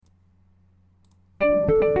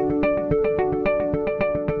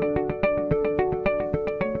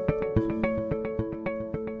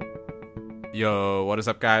Yo, what is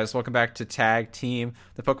up, guys? Welcome back to Tag Team,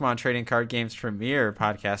 the Pokemon Trading Card Game's premier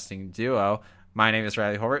podcasting duo. My name is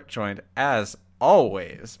Riley Horvath, joined as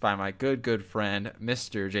always by my good friend,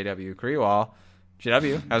 Mr. JW Kriwal.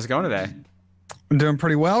 JW, how's it going today? I'm doing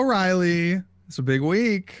pretty well, Riley. It's a big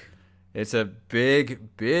week. It's a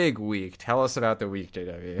big week. Tell us about the week,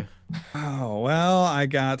 JW. Oh, well, I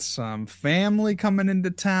got some family coming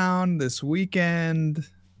into town this weekend,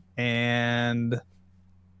 and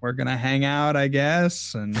we're going to hang out, I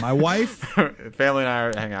guess. And my wife. Family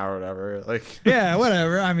and I hang out or whatever. Yeah,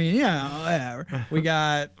 whatever. I mean, yeah, whatever. We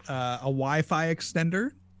got a Wi-Fi extender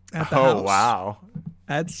at the house. Oh, wow.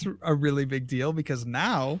 That's a really big deal because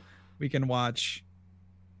now we can watch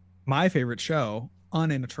my favorite show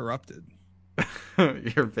uninterrupted.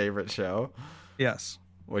 Your favorite show? Yes.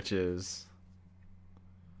 Which is?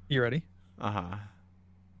 You ready? Uh-huh.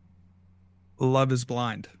 Love is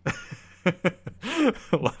Blind.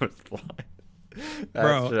 Love is Blind.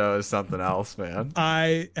 That show is something else, man.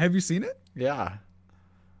 Have you seen it? Yeah.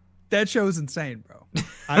 That show is insane, bro.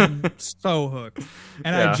 I'm so hooked.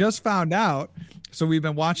 And I just found out, so we've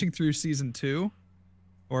been watching through season 2,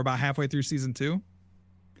 or about halfway through season 2.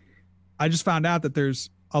 I just found out that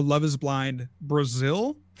there's a Love is Blind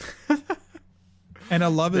Brazil and a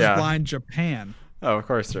Love is Blind Japan. Oh, of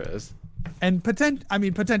course there is. And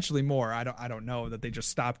potentially more. I don't know that they just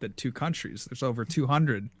stopped at 2 countries. There's over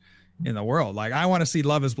 200 in the world. Like, I want to see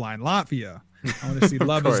Love is Blind Latvia. I want to see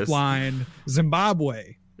Love is Blind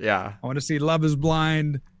Zimbabwe. Yeah. I want to see Love is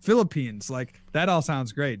Blind Philippines. Like, that all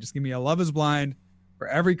sounds great. Just give me a Love is Blind for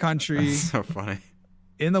every country. That's so funny.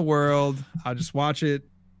 In the world. I'll just watch it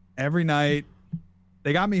every night.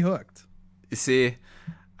 They got me hooked. You see,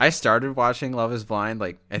 I started watching Love is Blind,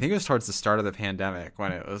 I think it was towards the start of the pandemic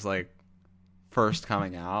when it was first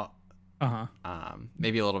coming out.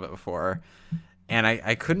 Maybe a little bit before. And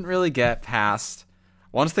I couldn't really get past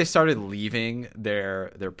once they started leaving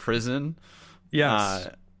their prison. Yes.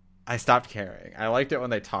 I stopped caring. I liked it when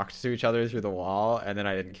they talked to each other through the wall, and then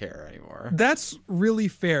I didn't care anymore. That's really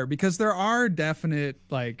fair because there are definite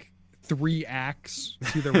 3 acts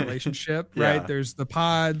to the relationship, right? Yeah. There's the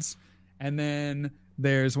pods, and then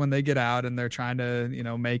there's when they get out and they're trying to,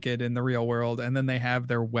 make it in the real world, and then they have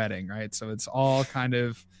their wedding, right? So it's all kind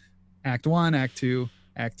of act 1, act 2,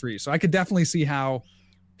 act 3. So I could definitely see how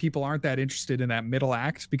people aren't that interested in that middle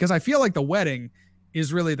act because I feel like the wedding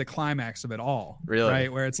is really the climax of it all. Really?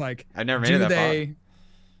 Right? Where it's like, I never made it that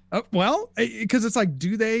far. Well, because it's like,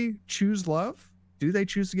 do they choose love? Do they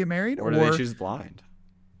choose to get married? Or do they choose blind?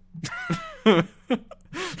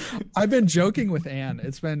 I've been joking with Anne.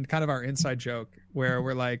 It's been kind of our inside joke where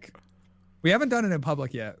we're like, we haven't done it in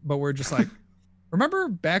public yet, but we're just like, remember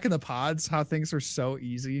back in the pods how things were so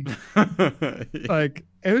easy? It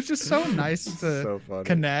was just so nice to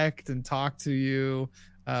connect and talk to you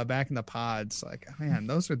back in the pods. Man,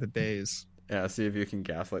 those are the days. Yeah, see if you can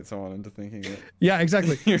gaslight someone into thinking it. Yeah,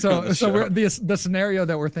 exactly. So we're the scenario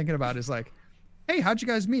that we're thinking about is like, hey, how'd you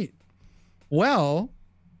guys meet? Well,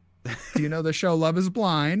 do you know the show Love is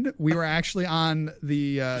Blind? We were actually on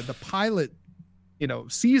the pilot,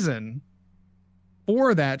 season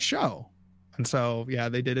for that show. And so,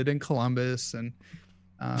 they did it in Columbus and,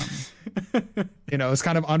 it's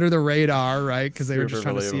kind of under the radar, right? Because they were just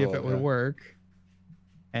trying to see if it would work.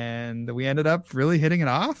 And we ended up really hitting it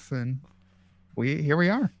off, and here we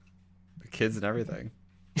are. The kids and everything.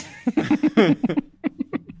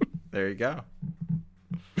 There you go.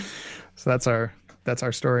 So that's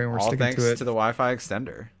our story, and we're sticking to it. All thanks to the Wi-Fi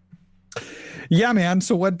extender. Yeah, man.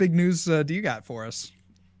 So what big news do you got for us?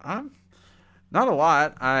 Not a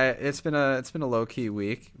lot. It's been a low key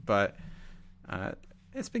week, but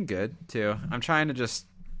it's been good too. I'm trying to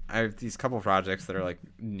I have these couple projects that are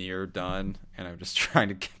near done, and I'm just trying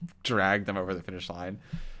to drag them over the finish line,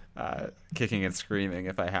 kicking and screaming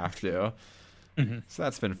if I have to. Mm-hmm. So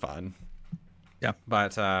that's been fun. Yeah,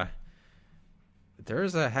 but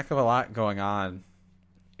there's a heck of a lot going on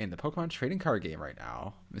in the Pokemon trading card game right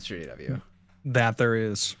now, Mr. AW. That there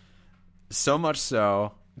is. So much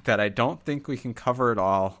so that I don't think we can cover it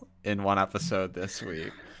all in one episode this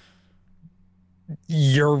week.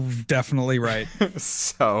 You're definitely right.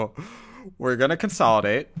 So we're going to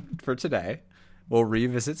consolidate for today. We'll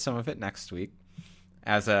revisit some of it next week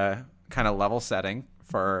as a kind of level setting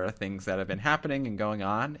for things that have been happening and going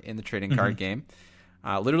on in the trading card game.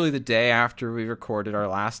 Literally the day after we recorded our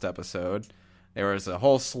last episode, there was a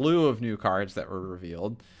whole slew of new cards that were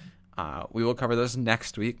revealed. We will cover those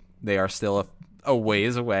next week. They are still a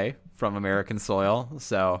ways away from American soil,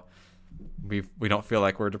 so we don't feel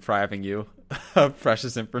like we're depriving you of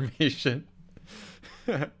precious information.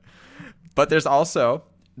 But there's also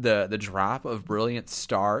the drop of Brilliant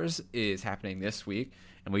Stars is happening this week,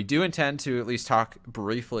 and we do intend to at least talk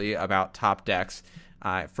briefly about top decks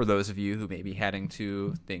for those of you who may be heading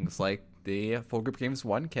to things like the Full Grip Games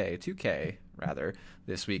 1K, 2K rather,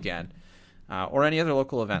 this weekend, or any other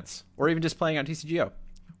local events, or even just playing on TCGO,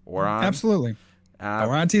 or on Absolutely.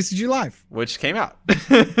 Or on TCG Live, which came out.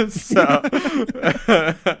 So,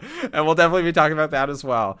 and we'll definitely be talking about that as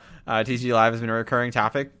well. TCG Live has been a recurring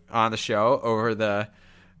topic on the show over the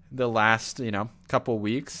last couple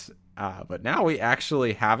weeks, but now we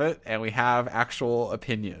actually have it, and we have actual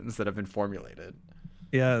opinions that have been formulated.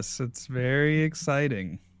 Yes, it's very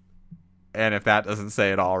exciting. And if that doesn't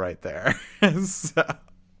say it all right there. So,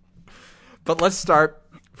 but let's start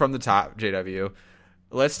from the top, JW.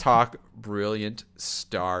 Let's talk Brilliant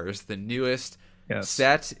Stars, the newest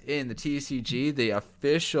set in the TCG, the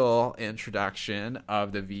official introduction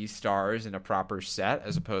of the V Stars in a proper set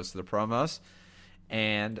as opposed to the promos.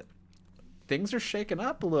 And things are shaking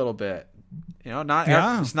up a little bit.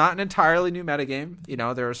 It's not an entirely new metagame.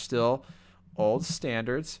 There are still old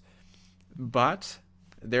standards, but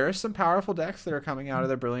there are some powerful decks that are coming out of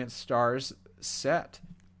the Brilliant Stars set.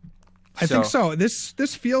 I think so. This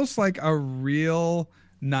feels like a real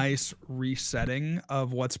nice resetting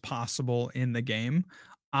of what's possible in the game.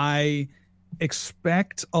 I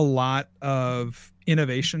expect a lot of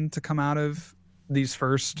innovation to come out of these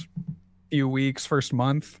first few weeks, first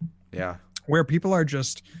month. Yeah. Where people are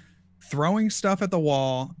just throwing stuff at the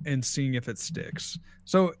wall and seeing if it sticks.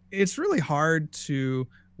 So it's really hard to,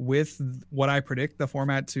 with what I predict the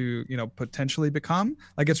format to, potentially become,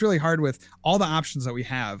 like it's really hard with all the options that we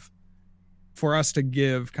have for us to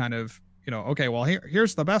give kind of, okay, well,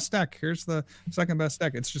 here's the best deck. Here's the second best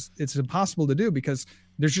deck. It's impossible to do because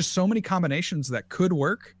there's just so many combinations that could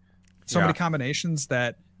work. So many combinations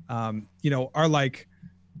that, are like,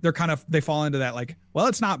 they fall into that, like, well,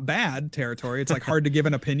 it's not bad territory. It's like hard to give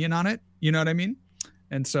an opinion on it. You know what I mean?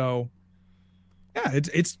 And so, yeah,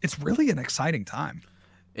 it's really an exciting time.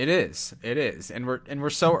 It is. And we're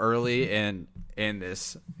so early in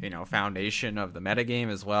this, foundation of the metagame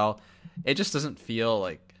as well. It just doesn't feel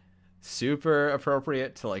like super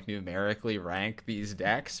appropriate to like numerically rank these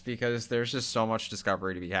decks because there's just so much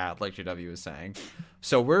discovery to be had, like JW was saying.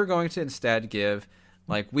 So we're going to instead give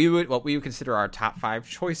what we would consider our top 5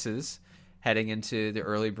 choices heading into the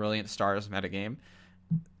early Brilliant Stars metagame.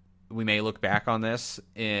 We may look back on this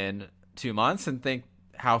in 2 months and think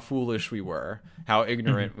how foolish we were, how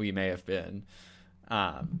ignorant we may have been.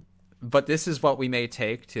 But this is what we may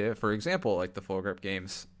take to, for example, like the Full Grip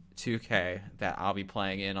Games 2K that I'll be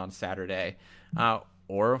playing in on Saturday,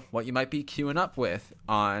 or what you might be queuing up with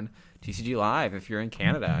on TCG Live if you're in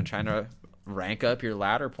Canada and trying to rank up your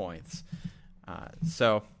ladder points.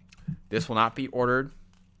 So this will not be ordered,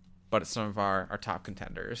 but it's some of our top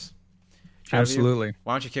contenders. Absolutely.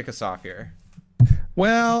 Why don't you kick us off here?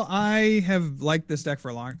 Well, I have liked this deck for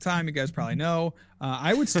a long time. You guys probably know.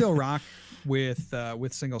 I would still rock with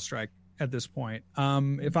Single Strike at this point.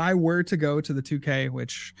 If I were to go to the 2K,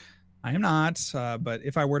 which I am not, but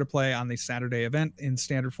if I were to play on the Saturday event in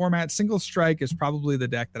standard format, Single Strike is probably the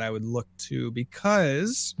deck that I would look to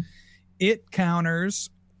because it counters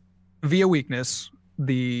via weakness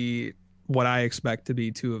what I expect to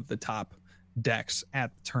be 2 of the top decks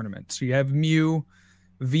at the tournament. So you have Mew,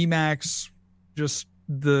 VMAX, just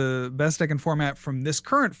the best deck in format from this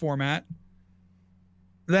current format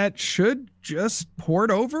that should just port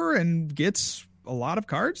over and gets a lot of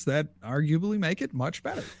cards that arguably make it much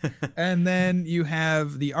better. And then you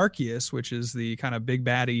have the Arceus, which is the kind of big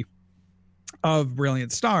baddie of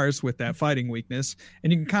Brilliant Stars with that fighting weakness.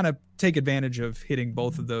 And you can kind of take advantage of hitting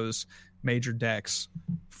both of those major decks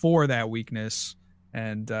for that weakness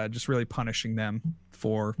and just really punishing them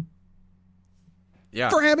for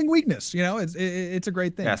having weakness. It's a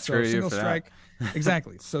great thing. Yeah, so Single Strike. That.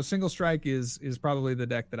 Exactly. So Single Strike is probably the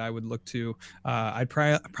deck that I would look to. I'd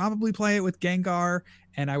probably play it with Gengar,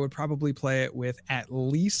 and I would probably play it with at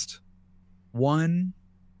least 1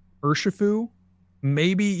 Urshifu,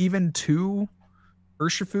 maybe even 2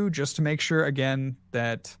 Urshifu, just to make sure, again,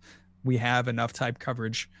 that we have enough type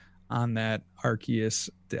coverage on that Arceus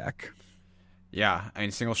deck. Yeah, I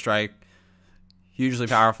mean, Single Strike, hugely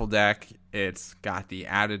powerful deck. It's got the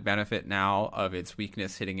added benefit now of its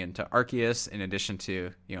weakness hitting into Arceus, in addition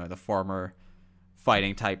to the former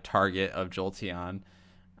fighting type target of Jolteon.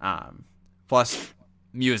 Plus,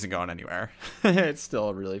 Mew isn't going anywhere. It's still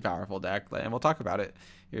a really powerful deck, and we'll talk about it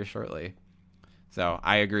here shortly. So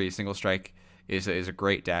I agree, Single Strike is a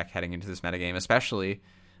great deck heading into this metagame, especially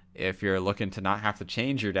if you're looking to not have to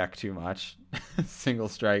change your deck too much. Single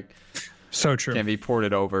Strike so true can be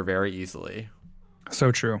ported over very easily.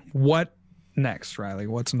 So true. What next, Riley?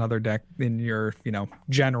 What's another deck in your,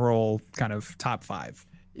 general kind of top 5?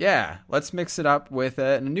 Yeah, let's mix it up with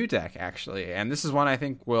a new deck, actually. And this is one I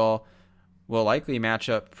think will likely match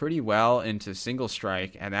up pretty well into Single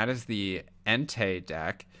Strike, and that is the Entei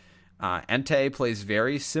deck. Entei plays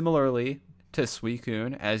very similarly to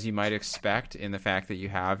Suicune, as you might expect, in the fact that you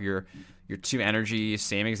have your 2 energy,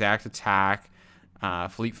 same exact attack,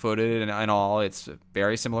 fleet-footed and all. It's a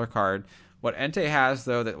very similar card. What Entei has,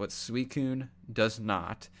 though, that what Suicune does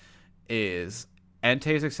not, is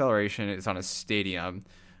Entei's acceleration is on a stadium,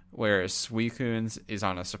 whereas Suicune's is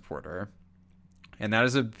on a supporter. And that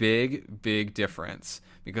is a big, big difference,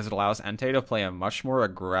 because it allows Entei to play a much more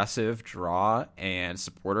aggressive draw and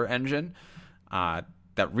supporter engine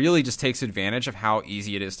that really just takes advantage of how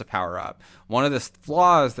easy it is to power up. One of the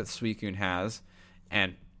flaws that Suicune has,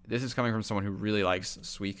 and this is coming from someone who really likes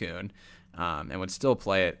Suicune and would still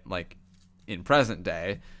play it like in present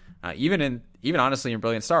day, even honestly in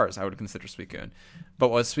Brilliant Stars, I would consider Suicune. But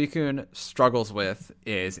what Suicune struggles with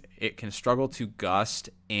is it can struggle to gust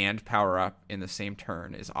and power up in the same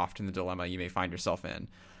turn, is often the dilemma you may find yourself in.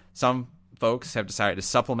 Some folks have decided to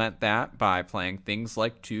supplement that by playing things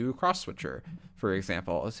like 2 Cross Switcher, for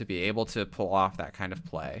example, to be able to pull off that kind of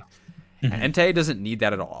play. And Entei doesn't need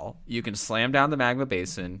that at all. You can slam down the Magma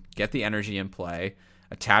Basin, get the energy in play,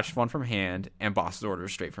 attach one from hand, and boss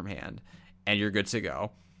orders straight from hand, and you're good to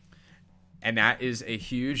go. And that is a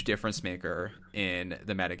huge difference maker in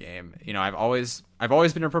the metagame. I've always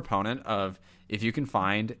been a proponent of, if you can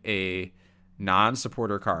find a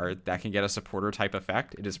non-supporter card that can get a supporter type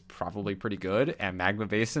effect, it is probably pretty good, and Magma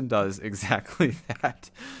Basin does exactly that.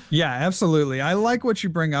 Yeah, absolutely. I like what you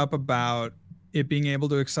bring up about it being able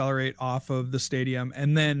to accelerate off of the stadium,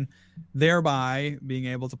 and then thereby being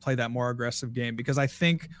able to play that more aggressive game, because I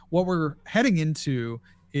think what we're heading into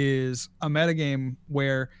is a metagame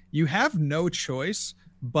where you have no choice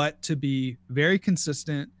but to be very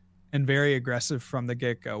consistent and very aggressive from the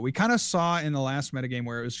get-go. We kind of saw in the last metagame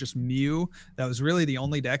where it was just Mew that was really the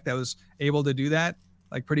only deck that was able to do that,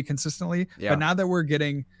 like, pretty consistently. Yeah. But now that we're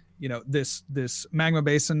getting this Magma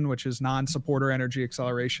Basin, which is non-supporter energy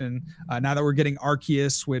acceleration, now that we're getting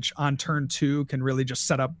Arceus, which on turn 2 can really just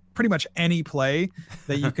set up pretty much any play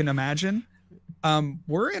that you can imagine,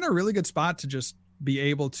 we're in a really good spot to just be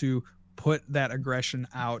able to put that aggression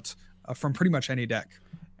out from pretty much any deck.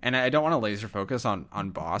 And I don't want to laser focus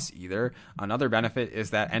on boss either. Another benefit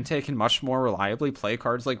is that Entei can much more reliably play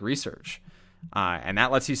cards like Research. And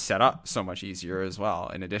that lets you set up so much easier as well.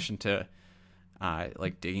 In addition to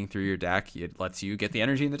like digging through your deck, it lets you get the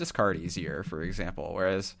energy in the discard easier, for example.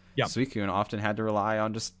 Whereas Suicune often had to rely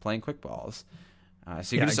on just playing quick balls.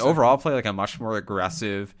 So you can just overall play like a much more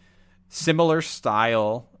aggressive, similar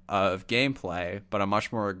style of gameplay, but a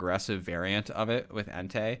much more aggressive variant of it with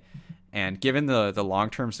Entei. And given the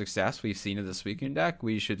long-term success we've seen in the Suicune deck,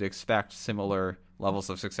 we should expect similar levels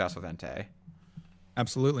of success with Entei.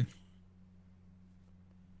 Absolutely.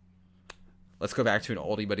 Let's go back to an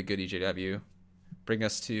oldie but a goodie, JW. Bring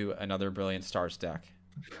us to another Brilliant Stars deck.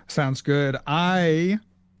 Sounds good. I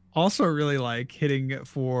also really like hitting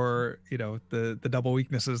for the double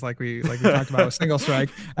weaknesses like we talked about with Single Strike.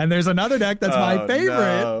 And there's another deck that's my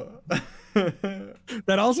favorite. No.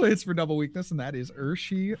 That also hits for double weakness, and that is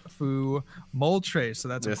Urshifu Moltres. So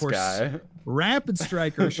that's, of course, guy. Rapid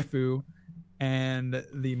Strike Urshifu and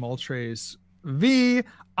the Moltres V.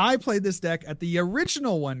 I played this deck at the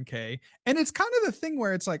original 1K, and it's kind of the thing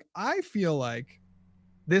where it's like, I feel like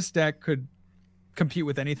this deck could compete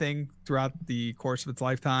with anything throughout the course of its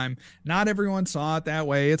lifetime. Not everyone saw it that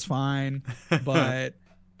way. It's fine, but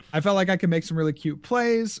I felt like I could make some really cute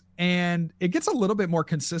plays, and it gets a little bit more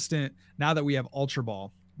consistent now that we have Ultra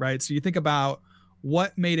Ball, right? So you think about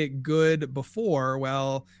what made it good before.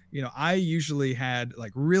 Well, I usually had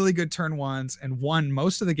like really good turn ones and won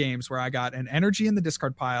most of the games where I got an energy in the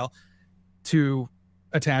discard pile to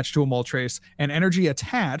attach to a Moltres, and energy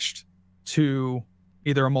attached to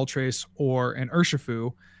either a Moltres or an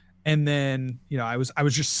Urshifu. And then, I was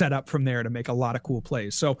just set up from there to make a lot of cool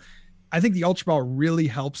plays. So I think the Ultra Ball really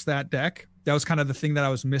helps that deck. That was kind of the thing that I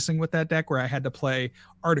was missing with that deck, where I had to play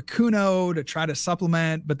Articuno to try to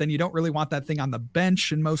supplement, but then you don't really want that thing on the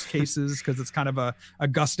bench in most cases because it's kind of a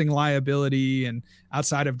gusting liability, and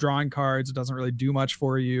outside of drawing cards, it doesn't really do much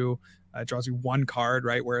for you. It draws you one card,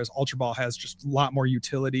 right? Whereas Ultra Ball has just a lot more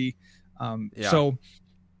utility. So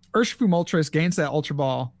Urshifu Moltres gains that Ultra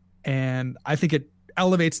Ball, and I think it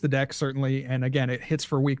elevates the deck, certainly. And again, it hits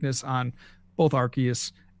for weakness on both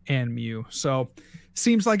Arceus and Mew. So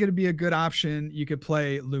seems like it'd be a good option. You could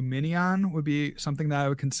play Luminion would be something that I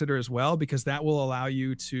would consider as well, because that will allow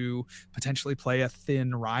you to potentially play a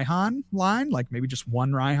thin Raihan line, like maybe just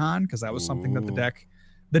one Raihan, because that was something that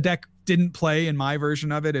the deck didn't play in my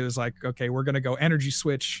version of it. It was like, okay, we're going to go energy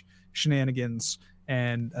switch, shenanigans,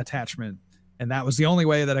 and attachment. And that was the only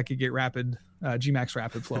way that I could get Gmax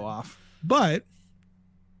rapid flow off. But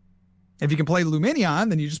if you can play Luminion,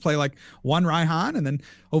 then you just play like one Raihan, and then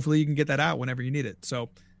hopefully you can get that out whenever you need it. So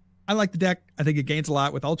I like the deck. I think it gains a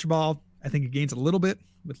lot with Ultra Ball. I think it gains a little bit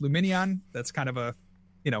with Luminion. That's kind of a,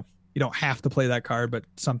 you don't have to play that card, but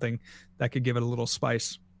something that could give it a little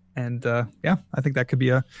spice. And yeah, I think that could be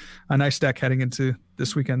a nice deck heading into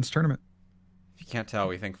this weekend's tournament. If you can't tell,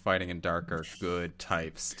 we think Fighting and Dark are good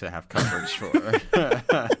types to have coverage for.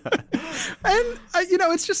 And,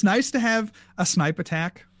 it's just nice to have a snipe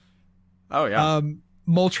attack. Oh, yeah.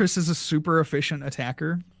 Moltres is a super efficient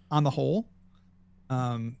attacker on the whole.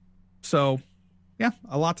 So, yeah,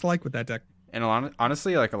 a lot to like with that deck. And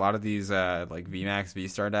honestly, like a lot of these like VMAX,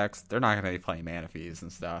 V-Star decks, they're not going to be playing Manaphy's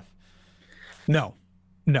and stuff. No,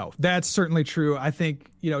 that's certainly true. I think,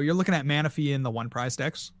 you're looking at Manaphy in the one prize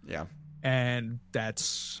decks. Yeah. And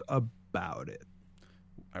that's about it.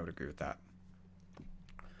 I would agree with that.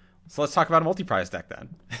 So let's talk about a multi-prize deck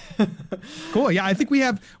then. Cool. Yeah, I think we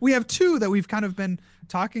have two that we've kind of been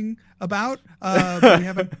talking about, but we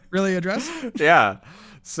haven't really addressed. Yeah.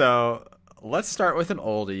 So let's start with an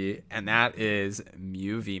oldie, and that is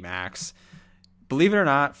Mew VMAX. Believe it or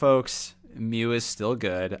not, folks, Mew is still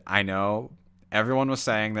good. I know everyone was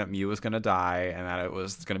saying that Mew was going to die and that it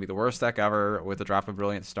was going to be the worst deck ever with a drop of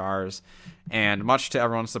Brilliant Stars. And much to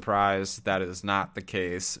everyone's surprise, that is not the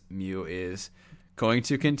case. Mew is going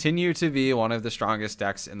to continue to be one of the strongest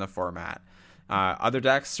decks in the format. Other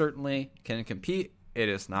decks certainly can compete. It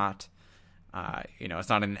is not, it's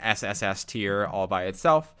not an SSS tier all by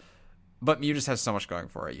itself, but Mew just has so much going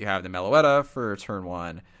for it. You have the Meloetta for turn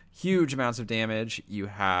 1, huge amounts of damage. You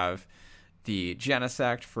have the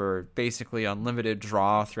Genesect for basically unlimited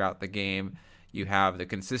draw throughout the game. You have the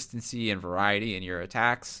consistency and variety in your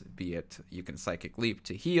attacks, be it you can Psychic Leap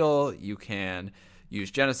to heal, you can use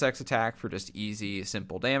Genesect's attack for just easy,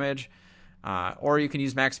 simple damage, or you can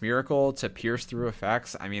use Max Miracle to pierce through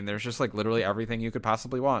effects. I mean, there's just like literally everything you could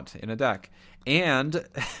possibly want in a deck. And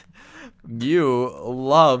Mew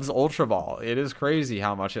loves Ultra Ball. It is crazy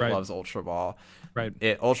how much it loves Ultra Ball. Right.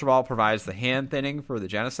 Ultra Ball provides the hand thinning for the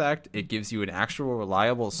Genesect. It gives you an actual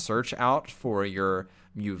reliable search out for your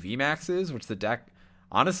Mew VMAXs, which the deck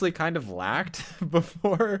honestly kind of lacked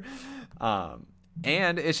before.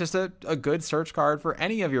 And it's just a good search card for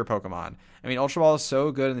any of your Pokemon. I mean, Ultra Ball is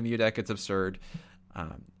so good in the Mew deck, it's absurd.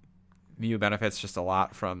 Mew benefits just a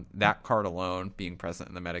lot from that card alone being present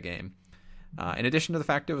in the metagame. In addition to the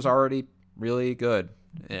fact it was already really good,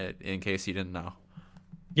 in case you didn't know.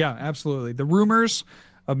 Yeah, absolutely. The rumors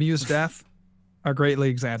of Mew's death are greatly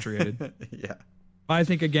exaggerated. Yeah. I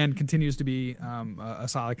think, again, continues to be a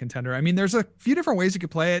solid contender. I mean, there's a few different ways you could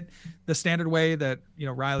play it. The standard way that,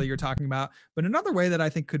 Riley, you're talking about. But another way that I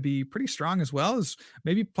think could be pretty strong as well is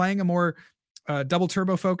maybe playing a more double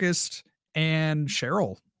turbo focused and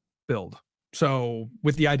Cheryl build. So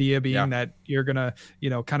with the idea being that you're going to,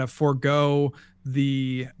 kind of forego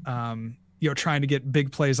the, trying to get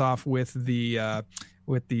big plays off with the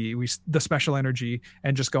special energy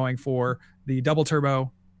and just going for the double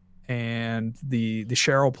turbo and the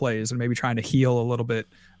Cheryl plays and maybe trying to heal a little bit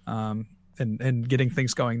and getting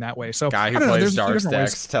things going that way. So guy who plays Dark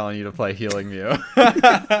decks telling you to play Healing Mew.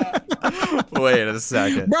 Wait a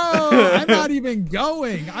second. Bro, I'm not even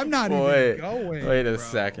going. Wait a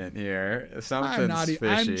second here. Something's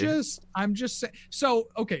fishy. I'm just saying. So,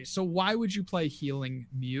 okay. So why would you play Healing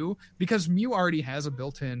Mew? Because Mew already has a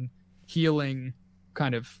built-in healing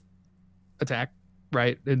kind of attack,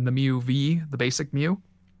 right? In the Mew V, the basic Mew.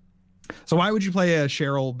 So why would you play a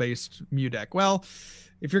Cheryl-based Mew deck? Well,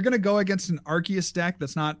 if you're going to go against an Arceus deck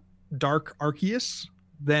that's not Dark Arceus,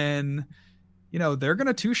 then, they're going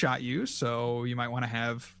to two-shot you, so you might want to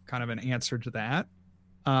have kind of an answer to that.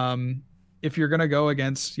 If you're going to go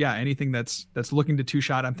against, anything that's looking to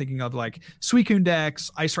two-shot, I'm thinking of like Suicune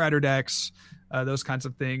decks, Ice Rider decks, those kinds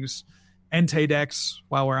of things, Entei decks,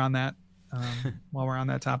 while we're on that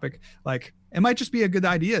topic. Like, it might just be a good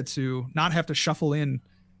idea to not have to shuffle in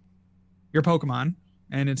your Pokemon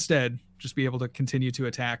and instead just be able to continue to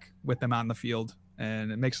attack with them out in the field. And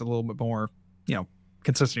it makes it a little bit more,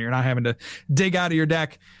 consistent. You're not having to dig out of your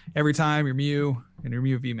deck every time your Mew and your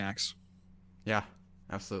Mew VMAX. Yeah,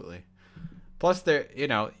 absolutely. Plus,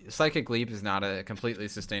 Psychic Leap is not a completely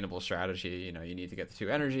sustainable strategy. You need to get the 2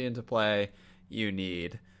 energy into play. You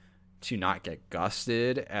need to not get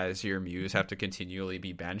gusted as your Mews have to continually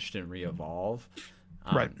be benched and re-evolve.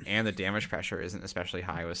 Right. And the damage pressure isn't especially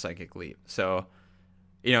high with Psychic Leap. So,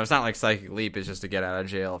 it's not like Psychic Leap is just to get out of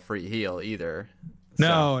jail free heal either.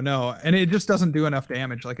 No. And it just doesn't do enough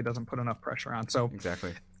damage. Like, it doesn't put enough pressure on. So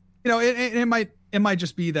exactly. It might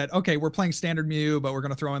just be that, okay, we're playing standard Mew, but we're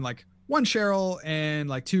going to throw in like 1 Cheryl and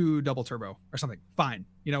like 2 double turbo or something. Fine.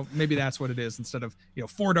 Maybe that's what it is instead of,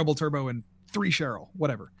 4 double turbo and 3 Cheryl,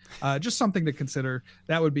 whatever. Just something to consider.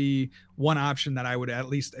 That would be one option that I would at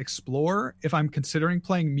least explore. If I'm considering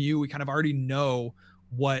playing Mew, we kind of already know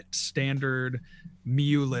what standard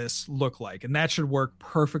Mew lists look like, and that should work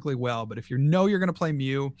perfectly well. But if you're going to play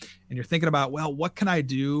Mew and you're thinking about, well, what can I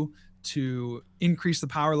do to increase the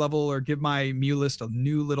power level or give my Mew list a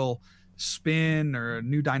new little spin or a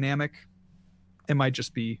new dynamic, it might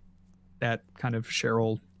just be that kind of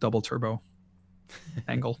Cheryl double turbo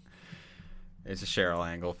angle. It's a Cheryl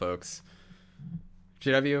angle, folks.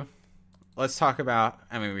 GW, let's talk about,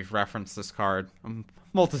 we've referenced this card a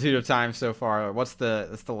multitude of times so far. What's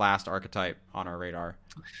the last archetype on our radar?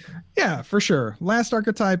 Yeah, for sure. Last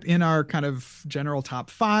archetype in our kind of general top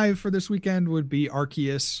 5 for this weekend would be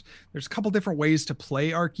Arceus. There's a couple different ways to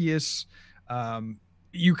play Arceus.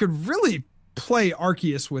 You could really play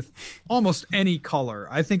Arceus with almost any color.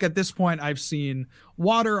 I think at this point I've seen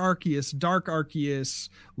water Arceus, dark Arceus,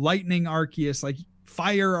 lightning Arceus, like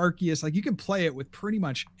fire Arceus. Like, you can play it with pretty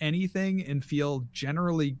much anything and feel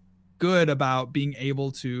generally good about being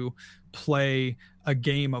able to play a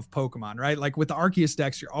game of Pokemon, right? Like, with the Arceus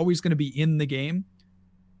decks, you're always going to be in the game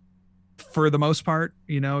for the most part.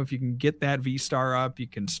 If you can get that V-Star up, you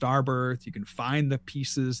can Starbirth, you can find the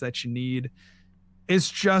pieces that you need. It's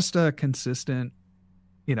just a consistent,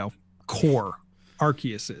 core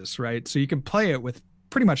Arceus is, right? So you can play it with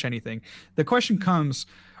pretty much anything. The question comes,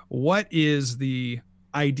 what is the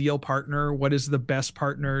ideal partner? What is the best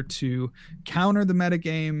partner to counter the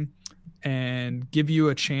metagame and give you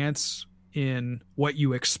a chance in what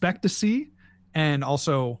you expect to see, and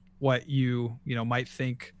also what you might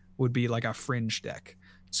think would be like a fringe deck?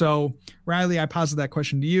 So, Riley, I posit that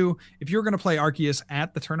question to you. If you're going to play Arceus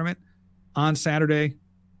at the tournament on Saturday,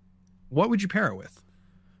 what would you pair it with?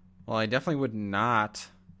 Well, I definitely would not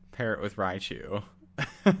pair it with Raichu.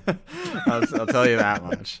 I'll tell you that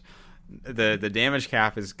much. The damage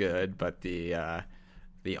cap is good, but the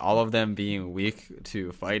all of them being weak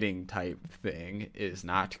to fighting type thing is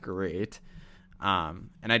not great. And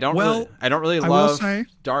I don't really love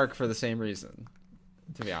Dark for the same reason,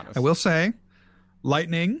 to be honest. I will say,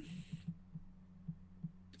 Lightning,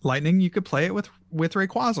 you could play it with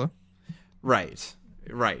Rayquaza. Right.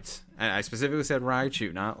 And I specifically said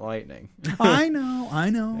Raichu, not Lightning. I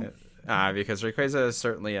know. Because Rayquaza is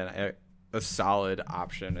certainly a solid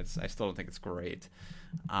option. I still don't think it's great.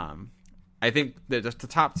 I think that just the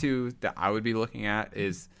top 2 that I would be looking at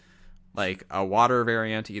is like a water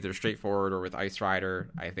variant, either straightforward or with Ice Rider.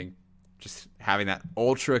 I think just having that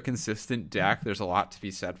ultra consistent deck, there's a lot to be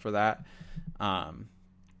said for that.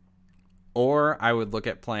 Or I would look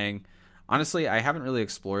at playing, honestly, I haven't really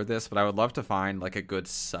explored this, but I would love to find like a good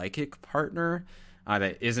psychic partner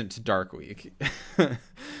that isn't Dark Week.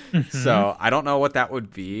 So I don't know what that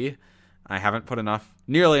would be. I haven't put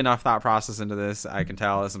nearly enough thought process into this. I can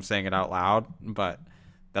tell as I'm saying it out loud, but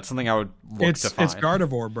that's something I would look to find. It's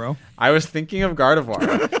Gardevoir, bro. I was thinking of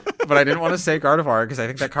Gardevoir, but I didn't want to say Gardevoir because I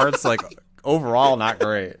think that card's like overall not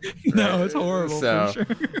great. Right? No, it's horrible. For sure.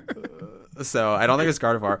 So I don't think it's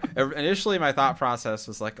Gardevoir. Initially, my thought process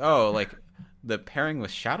was like, oh, like the pairing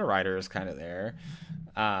with Shadow Rider is kind of there.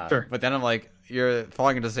 Sure. But then I'm like, you're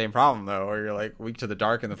falling into the same problem though, where you're like weak to the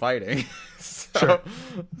dark and the fighting. Sure.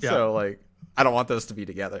 So like, I don't want those to be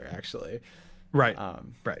together actually. Right.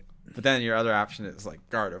 Right. But then your other option is like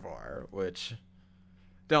Gardevoir, which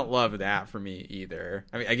don't love that for me either.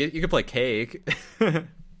 I mean, I guess you could play Cake.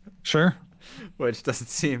 Sure. Which doesn't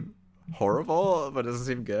seem horrible, but doesn't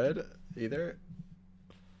seem good either.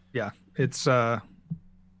 Yeah, it's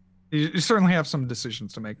you certainly have some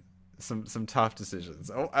decisions to make. Some tough decisions.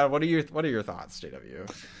 What are your thoughts,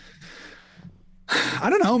 JW? I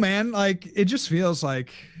don't know, man. Like, it just feels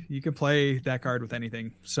like you can play that card with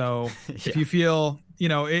anything. So Yeah. if you feel,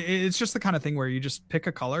 it's just the kind of thing where you just pick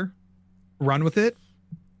a color, run with it,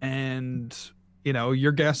 and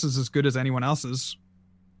your guess is as good as anyone else's,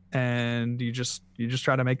 and you just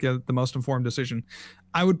try to make the most informed decision.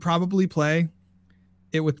 I would probably play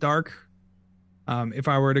it with Dark if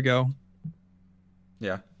I were to go.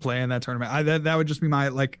 Yeah, play in that tournament. That would just be my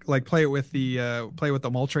like play it with the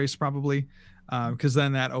Moltres probably, because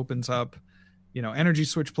then that opens up, energy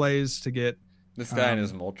switch plays to get This guy and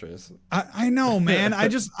his Moltres. I know, man. I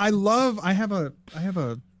have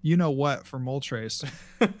a you know what for Moltres.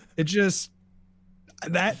 It just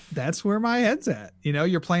that's where my head's at. You know,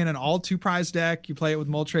 you're playing an all 2 prize deck. You play it with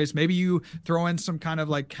Moltres. Maybe you throw in some kind of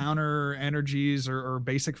like counter energies or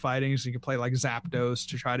basic fighting. So you can play like Zapdos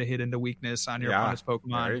to try to hit into weakness on your opponent's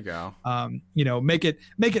Pokemon. There you go. You know, make it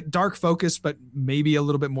dark focus, but maybe a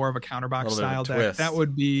little bit more of a counterbox style deck. That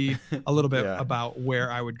would be a little bit about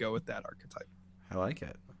where I would go with that archetype. I like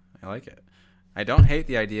it. I don't hate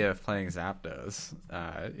the idea of playing Zapdos.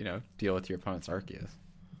 You know, deal with your opponent's Arceus.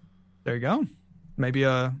 There you go. Maybe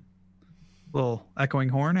a little echoing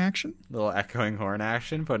horn action. Put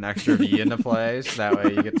an extra V into play, so that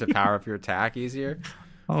way you get to power up your attack easier.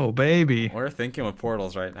 Oh, baby. We're thinking with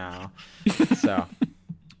portals right now. So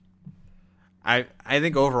I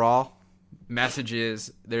think overall,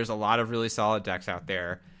 messages, there's a lot of really solid decks out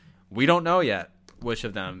there. We don't know yet which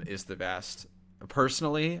of them is the best.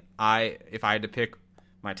 Personally, if I had to pick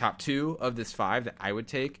my top 2 of this 5 that I would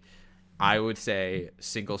take, I would say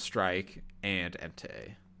Single Strike and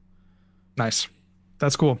Entei. Nice.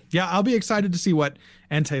 That's cool. Yeah, I'll be excited to see what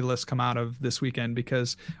Entei lists come out of this weekend,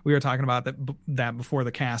 because we were talking about that before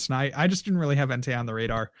the cast, and I just didn't really have Entei on the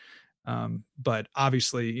radar. But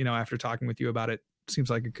obviously, you know, after talking with you about it, seems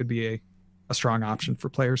like it could be a strong option for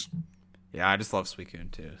players. Yeah, I just love Suicune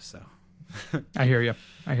too, so. I hear you.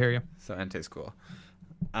 So Entei's cool.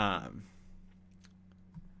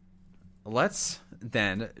 Let's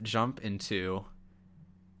then jump into...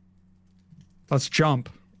 Let's jump.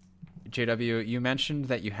 JW, you mentioned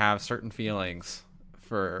that you have certain feelings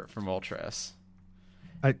for Moltres.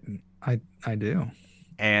 I do.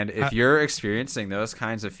 And if you're experiencing those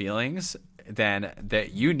kinds of feelings, then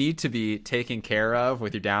that you need to be taken care of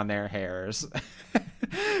with your down there hairs.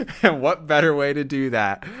 And what better way to do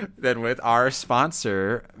that than with our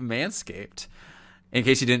sponsor, Manscaped? In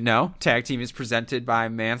case you didn't know, Tag Team is presented by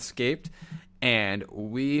Manscaped, and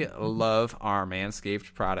we love our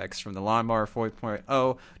Manscaped products, from the Lawnmower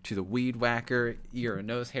 4.0 to the Weed Whacker ear and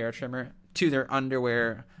nose hair trimmer to their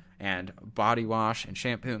underwear and body wash and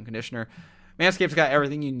shampoo and conditioner. Manscaped's got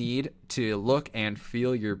everything you need to look and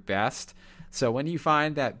feel your best. So when you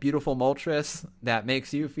find that beautiful Moltres that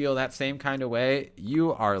makes you feel that same kind of way,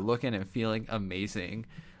 you are looking and feeling amazing.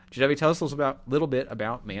 JW, tell us a little bit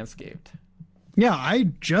about Manscaped. Yeah, I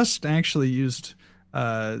just actually used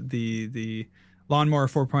the Lawnmower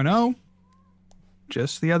 4.0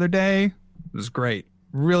 just the other day. It was great.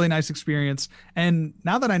 Really nice experience. And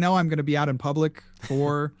now that I know I'm going to be out in public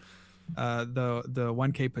for the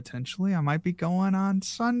 1K potentially, I might be going on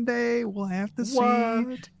Sunday. We'll have to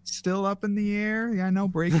see. Still up in the air. Yeah, I know,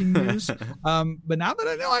 breaking news. But now that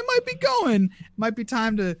I know I might be going, it might be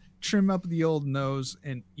time to trim up the old nose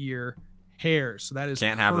and ear hair. So that is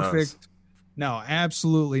Can't have perfect. those. No,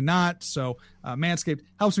 absolutely not. So Manscaped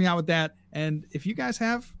helps me out with that. And if you guys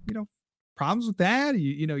have, you know, problems with that,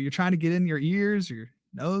 you know, you're trying to get in your ears or your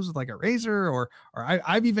nose with like a razor, or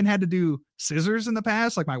I've even had to do scissors in the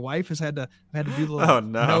past. Like my wife has had to do the little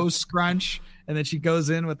nose scrunch, and then she goes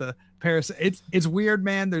in with a pair of, it's weird,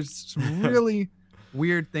 man. There's some really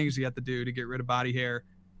weird things you have to do to get rid of body hair.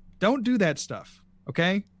 Don't do that stuff.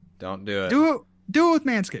 Okay. Don't do it. Do it with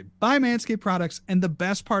Manscaped. Buy Manscaped products. And the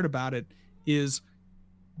best part about it is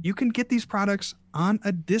you can get these products on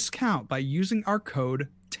a discount by using our code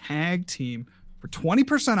TAGTEAM for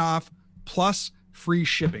 20% off plus free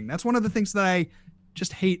shipping. That's one of the things that I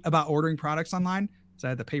just hate about ordering products online, is I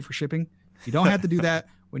have to pay for shipping. You don't have to do that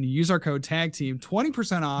when you use our code TAGTEAM,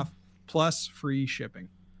 20% off plus free shipping.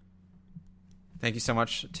 Thank you so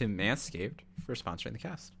much to Manscaped for sponsoring the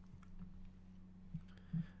cast.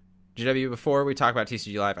 GW, before we talk about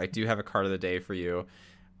TCG Live, I do have a card of the day for you.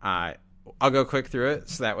 I'll go quick through it,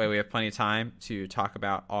 so that way we have plenty of time to talk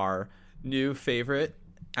about our new favorite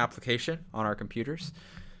application on our computers.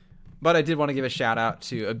 But I did want to give a shout out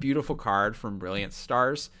to a beautiful card from Brilliant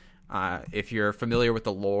Stars. If you're familiar with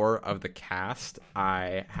the lore of the cast,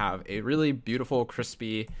 I have a really beautiful,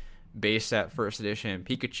 crispy base set first edition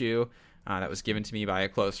Pikachu that was given to me by a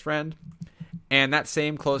close friend. And that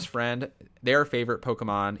same close friend, their favorite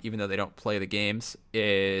Pokemon, even though they don't play the games,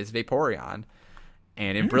 is Vaporeon.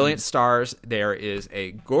 And in Brilliant Stars, there is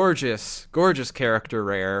a gorgeous, gorgeous character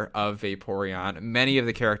rare of Vaporeon. Many of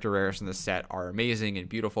the character rares in the set are amazing and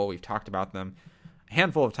beautiful. We've talked about them a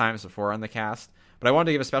handful of times before on the cast. But I wanted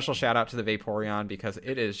to give a special shout out to the Vaporeon because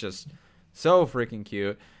it is just so freaking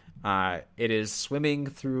cute. It is swimming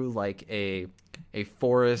through like a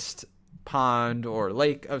forest pond or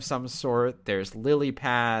lake of some sort. There's lily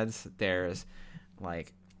pads. There's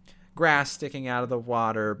like grass sticking out of the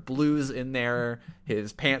water. Blue's in there.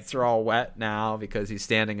 His pants are all wet now because he's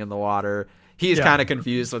standing in the water. He's kind of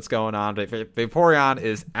confused what's going on. But Vaporeon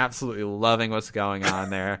is absolutely loving what's going on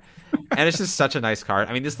there. And it's just such a nice card.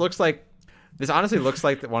 I mean, this honestly looks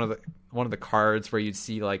like one of the cards where you'd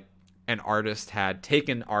see like an artist had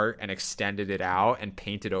taken art and extended it out and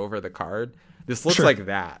painted over the card. This looks like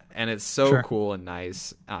that, and it's so cool and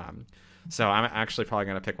nice. So I'm actually probably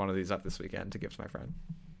going to pick one of these up this weekend to give to my friend.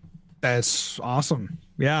 That's awesome.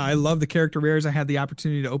 Yeah, I love the character rares. I had the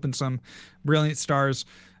opportunity to open some Brilliant Stars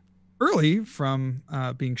early from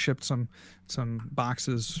being shipped some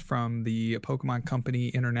boxes from the Pokemon Company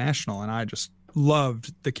International, and I just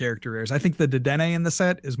loved the character rares. I think the Dedenne in the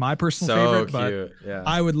set is my personal favorite, but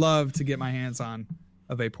I would love to get my hands on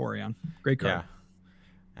a Vaporeon. Great card.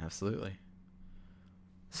 Yeah, absolutely.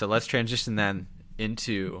 So let's transition then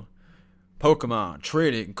into Pokemon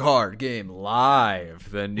Trading Card Game Live,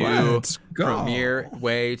 the new premier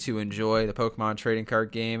way to enjoy the Pokemon Trading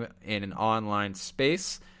Card Game in an online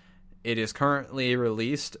space. It is currently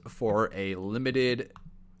released for a limited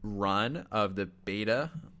run of the beta,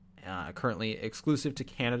 currently exclusive to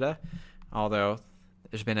Canada, although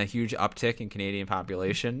there's been a huge uptick in Canadian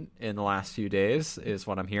population in the last few days, is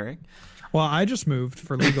what I'm hearing. Well, I just moved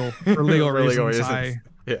for legal reasons.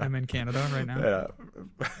 I'm in Canada right now. Yeah.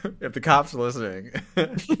 If the cops are listening.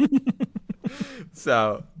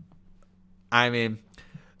 So, I mean,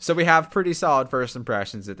 so we have pretty solid first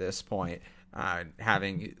impressions at this point,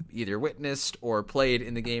 having either witnessed or played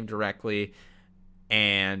in the game directly.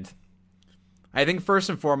 And I think first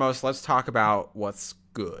and foremost, let's talk about what's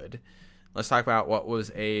good. Let's talk about what was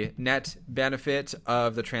a net benefit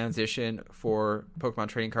of the transition for Pokemon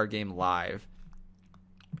Trading Card Game Live.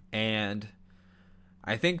 And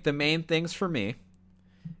I think the main things for me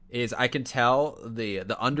is I can tell the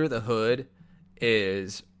under the hood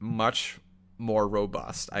is much more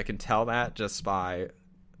robust. I can tell that just by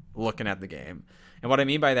looking at the game. And what I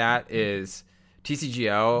mean by that is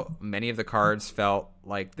TCGO, many of the cards felt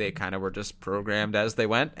like they kind of were just programmed as they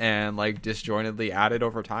went and like disjointedly added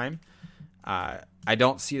over time. I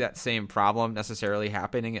don't see that same problem necessarily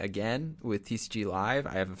happening again with TCG Live.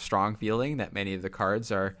 I have a strong feeling that many of the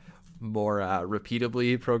cards are more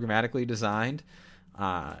repeatably programmatically designed,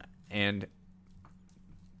 and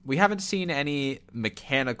we haven't seen any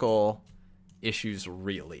mechanical issues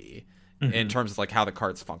really in terms of like how the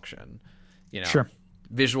cards function.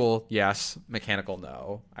 Visual, yes. Mechanical,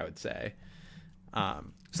 no, I would say. So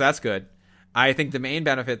that's good. I think the main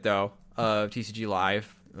benefit, though, of TCG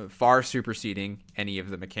Live, far superseding any of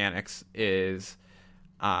the mechanics, is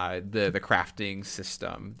the crafting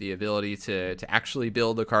system, the ability to actually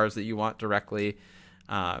build the cards that you want directly,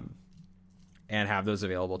 and have those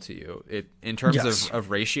available to you. In terms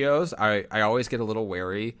of ratios, I always get a little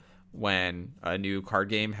wary when a new card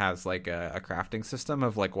game has like a crafting system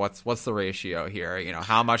of like what's the ratio here?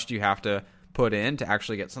 How much do you have to put in to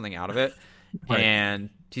actually get something out of it? Right. And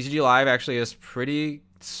TCG Live actually is pretty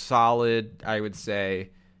solid, I would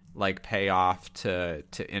say, like payoff to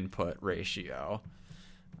input ratio.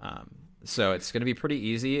 So it's going to be pretty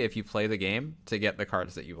easy if you play the game to get the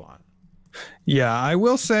cards that you want. Yeah, I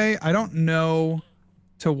will say I don't know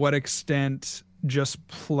to what extent just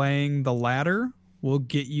playing the ladder will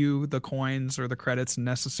get you the coins or the credits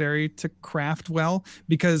necessary to craft well,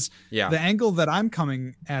 because the angle that I'm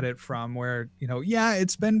coming at it from, where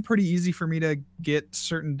it's been pretty easy for me to get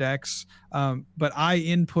certain decks, but I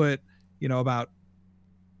input about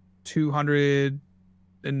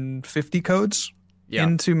 250 codes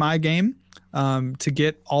into my game to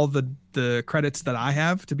get all the credits that I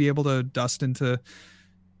have to be able to dust into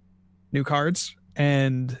new cards.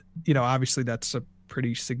 And obviously that's a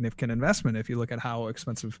pretty significant investment if you look at how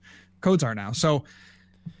expensive codes are now. So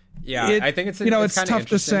I think it's it's tough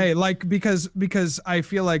to say, like, because I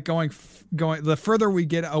feel like going the further we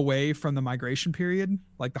get away from the migration period,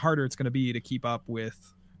 like the harder it's going to be to keep up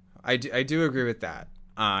with. I do agree with that.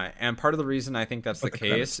 And part of the reason I think that's the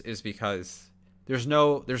case is because there's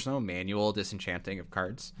no manual disenchanting of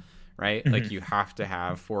cards, right? Like you have to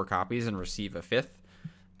have 4 copies and receive a 5th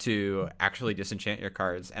to actually disenchant your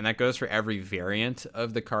cards, and that goes for every variant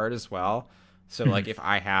of the card as well. So like if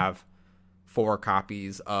I have 4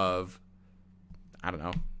 copies of, I don't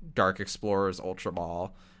know, Dark Explorers Ultra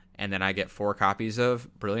Ball, and then I get 4 copies of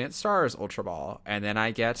Brilliant Stars Ultra Ball, and then I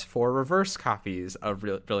get 4 reverse copies of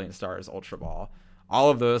Brilliant Stars Ultra Ball, all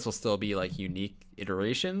of those will still be like unique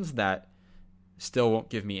iterations that still won't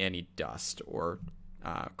give me any dust or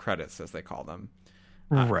credits, as they call them.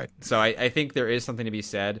 Right. So I think there is something to be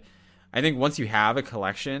said I think once you have a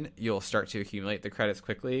collection, you'll start to accumulate the credits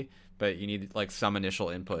quickly, but you need like some initial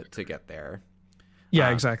input to get there. Yeah,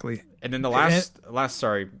 exactly. And then the last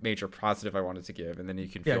major positive I wanted to give, and then you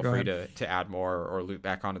can feel free to add more or loop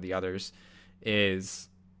back onto the others, is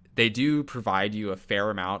they do provide you a fair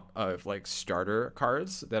amount of like starter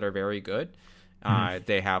cards that are very good.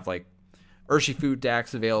 They have like Urshifu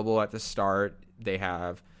decks available at the start. They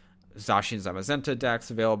have Zacian Zamazenta decks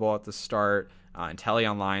available at the start.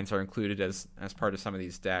 Inteleon lines are included as part of some of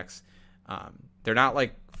these decks. They're not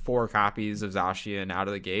like 4 copies of Zacian out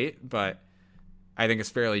of the gate, but I think it's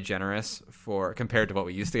fairly generous compared to what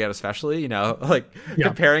we used to get, especially,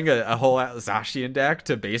 comparing a whole Zacian deck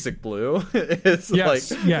to basic blue is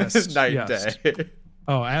night and day.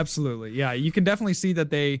 Oh, absolutely. Yeah, you can definitely see that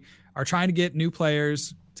they are trying to get new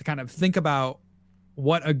players to kind of think about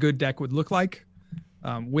what a good deck would look like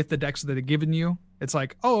with the decks that they've given you. It's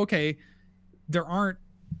like, oh, okay, there aren't,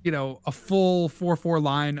 a full 4/4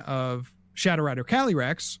 line of Shadow Rider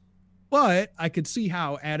Calyrex, but I could see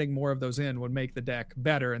how adding more of those in would make the deck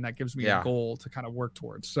better, and that gives me a goal to kind of work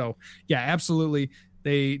towards. So, yeah, absolutely.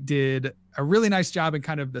 They did a really nice job in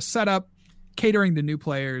kind of the setup, catering to new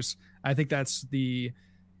players. I think that's the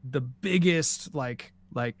biggest,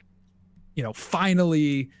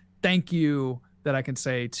 finally, thank you that I can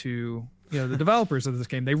say to, the developers of this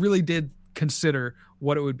game. They really did consider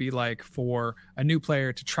what it would be like for a new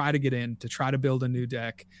player to try to get in, to try to build a new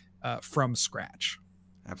deck from scratch.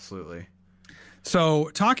 Absolutely. So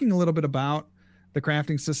talking a little bit about the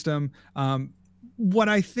crafting system, what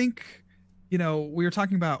I think, we were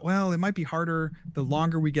talking about, well, it might be harder the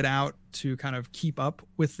longer we get out to kind of keep up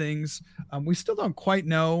with things. We still don't quite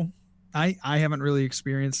know. I haven't really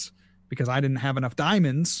experienced, because I didn't have enough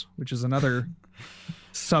diamonds, which is another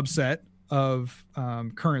subset of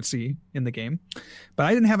currency in the game. But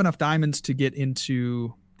I didn't have enough diamonds to get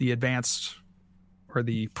into the advanced or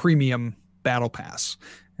the premium battle pass,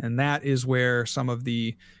 and that is where some of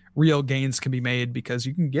the real gains can be made, because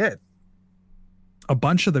you can get a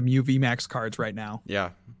bunch of the Mew VMAX cards right now.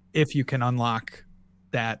 Yeah, if you can unlock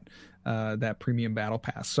that premium battle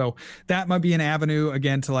pass. So that might be an avenue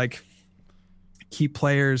again to keep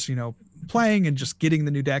players playing and just getting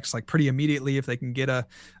the new decks pretty immediately if they can get a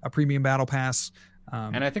premium battle pass.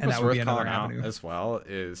 And I think what's worth calling out as well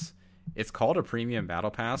is it's called a premium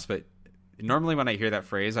battle pass, but normally when I hear that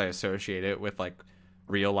phrase, I associate it with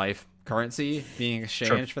real life currency being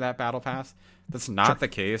exchanged for that battle pass. That's not the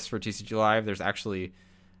case for TCG Live. There's actually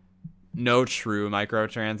no true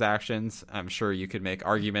microtransactions. I'm sure you could make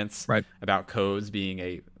arguments about codes being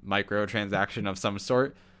a microtransaction of some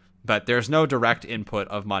sort, but there's no direct input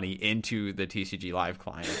of money into the TCG Live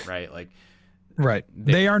client, right?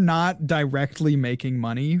 They are not directly making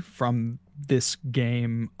money from this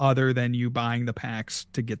game other than you buying the packs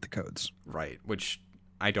to get the codes. Right, which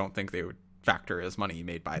I don't think they would factor as money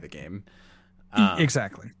made by the game.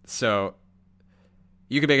 Exactly. So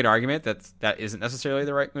you could make an argument that isn't necessarily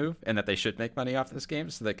the right move and that they should make money off this game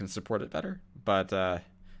so they can support it better. But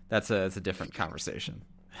it's a different conversation.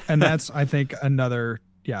 And that's, I think, another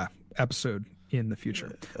episode in the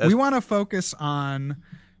future. We want to focus on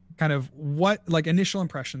kind of what initial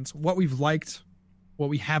impressions, what we've liked, what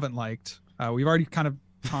we haven't liked. We've already kind of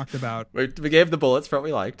talked about. We gave the bullets for what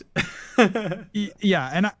we liked. Yeah,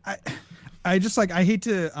 and I just I hate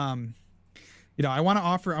to I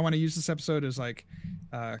want to use this episode as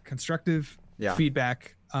constructive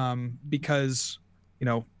feedback, because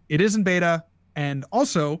it is in beta, and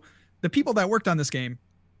also the people that worked on this game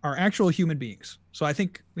are actual human beings. So I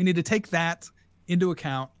think we need to take that into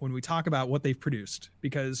account when we talk about what they've produced,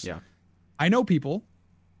 because I know people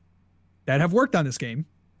that have worked on this game,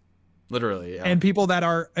 literally, and people that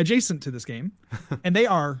are adjacent to this game, and they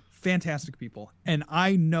are fantastic people. And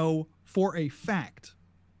I know for a fact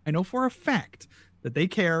that they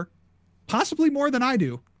care possibly more than I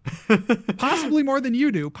do, possibly more than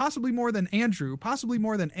you do, possibly more than Andrew, possibly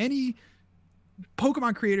more than any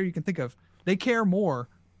Pokemon creator you can think of. They care more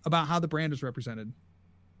about how the brand is represented,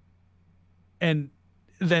 and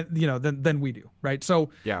than we do, right? So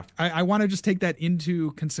I want to just take that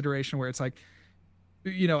into consideration, where it's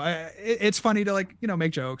it's funny to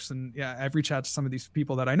make jokes, and I've reached out to some of these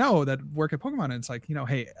people that I know that work at Pokemon, and it's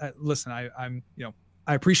hey, listen, I'm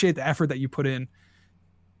I appreciate the effort that you put in,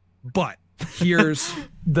 but here's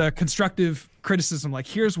the constructive criticism.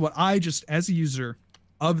 Here's what I just, as a user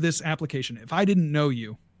of this application, if I didn't know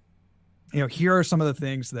you, here are some of the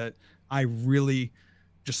things that I really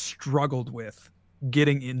just struggled with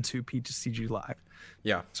getting into PTCG Live.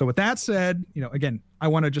 Yeah. So with that said, again, I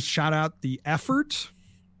want to just shout out the effort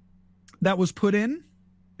that was put in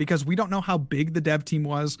because we don't know how big the dev team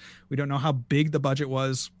was. We don't know how big the budget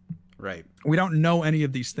was. Right. We don't know any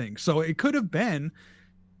of these things. So it could have been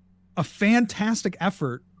a fantastic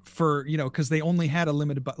effort for, because they only had a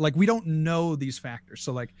limited, but like, we don't know these factors.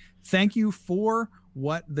 So like, thank you for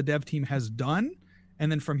what the dev team has done.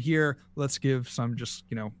 And then from here, let's give some just,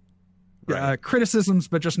 criticisms,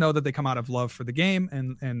 but just know that they come out of love for the game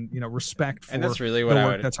and respect for and that's really what the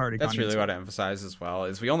work that's already that's gone really into what I emphasize as well,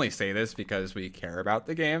 is we only say this because we care about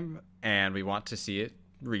the game and we want to see it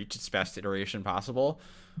reach its best iteration possible.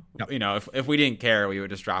 Yep. If we didn't care, we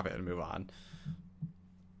would just drop it and move on.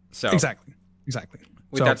 So exactly.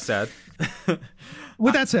 With that said,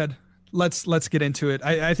 let's get into it.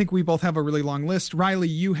 I think we both have a really long list. Riley,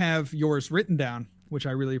 you have yours written down, which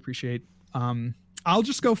I really appreciate. I'll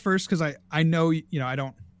just go first because I know I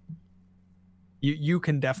don't. You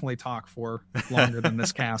can definitely talk for longer than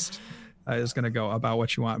this cast is going to go about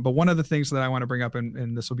what you want. But one of the things that I want to bring up,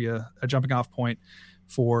 and this will be a jumping off point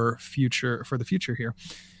for the future here.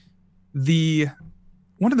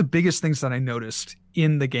 One of the biggest things that I noticed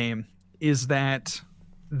in the game is that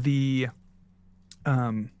the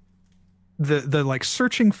like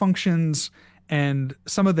searching functions and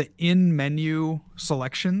some of the in menu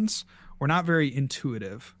selections were not very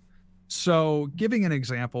intuitive. So giving an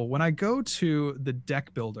example, when I go to the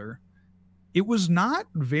deck builder, it was not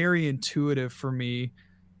very intuitive for me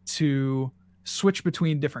to switch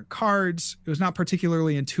between different cards. It was not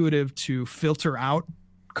particularly intuitive to filter out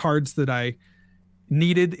cards that I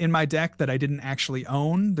needed in my deck that I didn't actually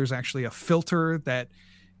own. There's actually a filter that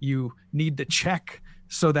you need to check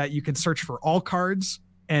so that you can search for all cards.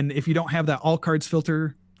 And if you don't have that all cards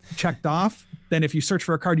filter checked off, then if you search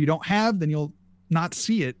for a card you don't have, then you'll not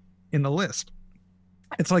see it in the list.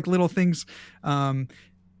 It's like little things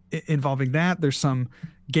involving that. There's some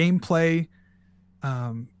gameplay,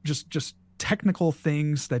 just technical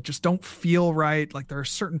things that just don't feel right. Like there are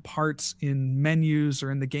certain parts in menus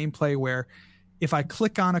or in the gameplay where if I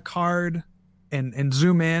click on a card and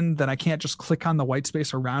zoom in, then I can't just click on the white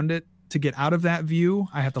space around it to get out of that view.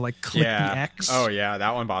 I have to like click the X. Oh yeah,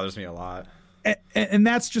 that one bothers me a lot. And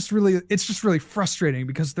that's just really frustrating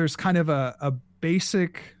because there's kind of a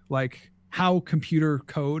basic, like how computer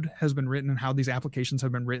code has been written and how these applications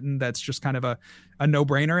have been written. That's just kind of a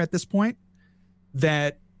no-brainer at this point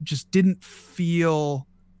that just didn't feel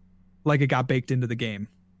like it got baked into the game,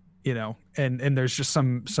 and there's just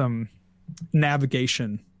some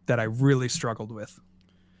navigation that I really struggled with.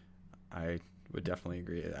 I would definitely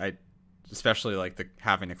agree. I especially like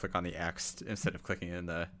having to click on the X instead of clicking in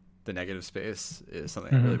the negative space is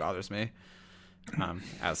something that really bothers me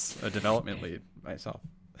as a development lead myself.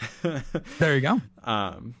 There you go.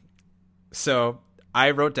 So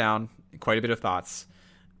I wrote down quite a bit of thoughts.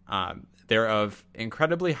 They're of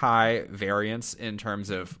incredibly high variance in terms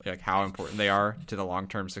of like how important they are to the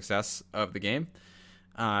long-term success of the game.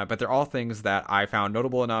 But they're all things that I found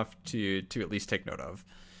notable enough to at least take note of.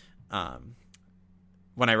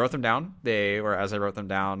 When I wrote them down, as I wrote them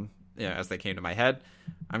down, as they came to my head,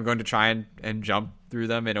 I'm going to try and jump through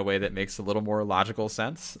them in a way that makes a little more logical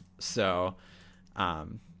sense. So,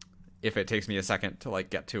 if it takes me a second to like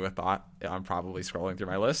get to a thought, I'm probably scrolling through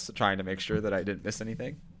my list, trying to make sure that I didn't miss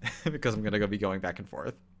anything because I'm going to be going back and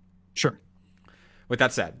forth. Sure. With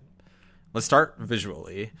that said, let's start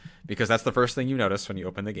visually because that's the first thing you notice when you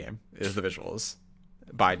open the game is the visuals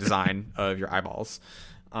by design of your eyeballs.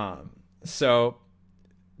 So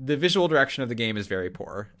the visual direction of the game is very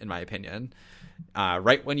poor, in my opinion.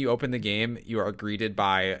 Right when you open the game, you are greeted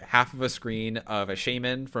by half of a screen of a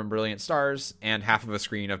shaman from Brilliant Stars and half of a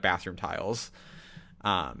screen of bathroom tiles.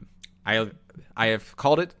 I have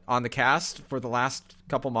called it on the cast for the last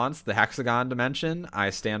couple months, the hexagon dimension. I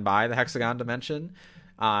stand by the hexagon dimension.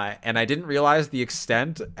 And I didn't realize the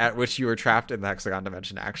extent at which you were trapped in the hexagon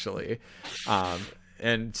dimension, actually.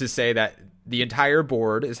 And to say that the entire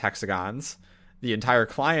board is hexagons, the entire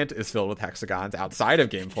client is filled with hexagons outside of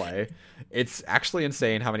gameplay. It's actually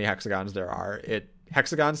insane how many hexagons there are.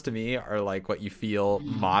 Hexagons to me are like what you feel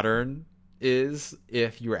modern is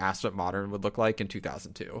if you were asked what modern would look like in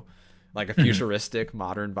 2002. Like a futuristic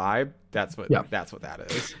modern vibe. That's what that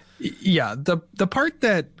is. Yeah. The part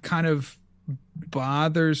that kind of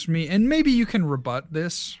bothers me, and maybe you can rebut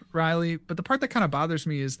this, Riley, but the part that kind of bothers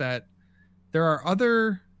me is that there are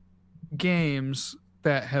other games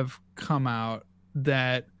that have come out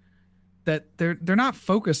that they're not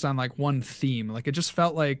focused on like one theme. Like it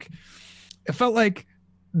felt like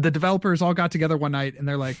the developers all got together one night and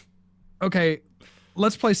they're like, okay,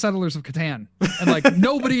 let's play Settlers of Catan. And like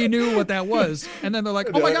nobody knew what that was. And then they're like,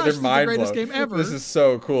 oh my gosh, this is the greatest game ever. This is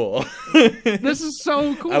so cool. This is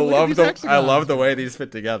so cool. I love the way these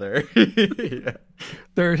fit together. Yeah.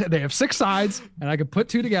 They have 6 sides, and I can put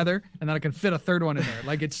 2 together, and then I can fit a third one in there.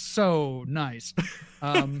 Like, it's so nice.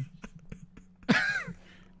 And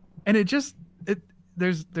there's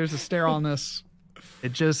a sterilness.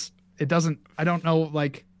 It doesn't, I don't know,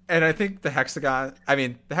 like. And I think the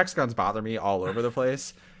hexagons bother me all over the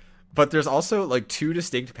place, but there's also like 2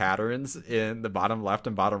 distinct patterns in the bottom left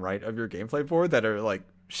and bottom right of your gameplay board that are like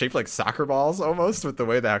shaped like soccer balls almost with the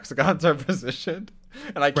way the hexagons are positioned.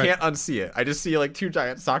 And I can't unsee it. I just see like 2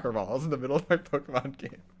 giant soccer balls in the middle of my Pokemon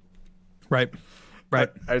game. Right.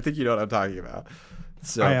 I think you know what I'm talking about.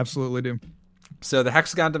 So I absolutely do. So the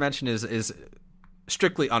hexagon dimension is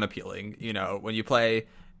strictly unappealing. You know, when you play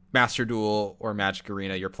Master Duel or Magic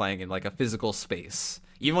Arena, you're playing in like a physical space.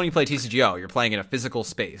 Even when you play TCGO, you're playing in a physical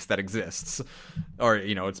space that exists, or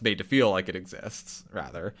you know, it's made to feel like it exists.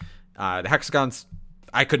 Rather, the hexagons,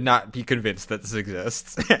 I could not be convinced that this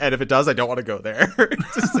exists, and if it does, I don't want to go there. It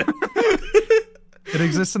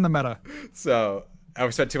exists in the meta. So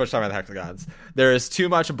I've spent too much time on the hexagons. There is too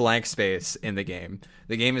much blank space in the game.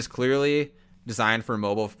 The game is clearly designed for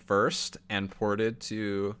mobile first and ported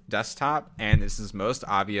to desktop, and this is most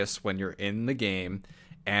obvious when you're in the game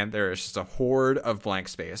and there's just a horde of blank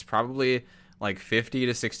space. Probably like 50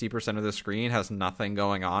 to 60% of the screen has nothing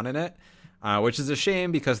going on in it, which is a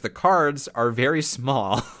shame because the cards are very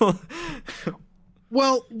small.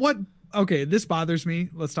 Well, okay, this bothers me.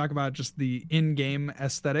 Let's talk about just the in-game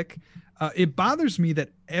aesthetic. It bothers me that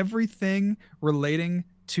everything relating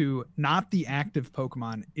to not the active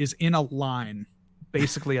Pokemon is in a line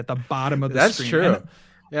basically at the bottom of the That's screen. True. And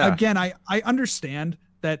yeah. Again, I understand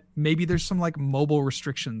that maybe there's some like mobile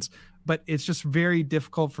restrictions, but it's just very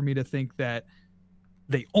difficult for me to think that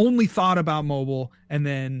they only thought about mobile and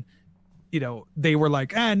then, you know, they were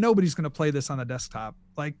like, nobody's going to play this on the desktop.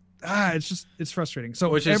 Like, it's frustrating. So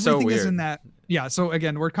which is everything so weird. is in that. Yeah. So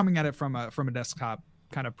again, we're coming at it from a desktop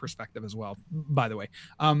kind of perspective as well, by the way.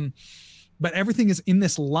 But everything is in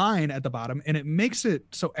this line at the bottom, and it makes it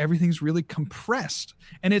so everything's really compressed.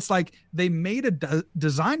 And it's like they made a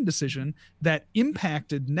design decision that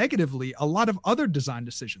impacted negatively a lot of other design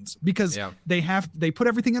decisions because they put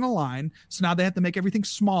everything in a line. So now they have to make everything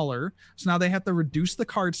smaller. So now they have to reduce the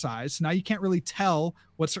card size. So now you can't really tell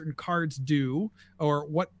what certain cards do or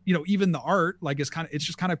what, you know, even the art like it's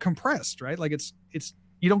just kind of compressed, right? Like it's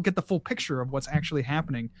you don't get the full picture of what's actually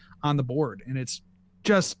happening on the board, and it's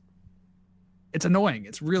annoying.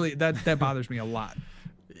 It's really that bothers me a lot.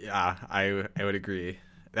 Yeah, I would agree.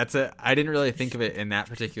 I didn't really think of it in that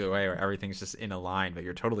particular way where everything's just in a line, but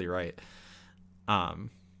you're totally right. And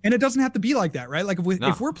it doesn't have to be like that, right? Like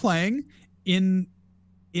if we're playing in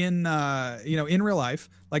real life,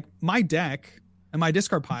 like my deck and my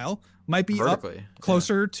discard pile might be vertically up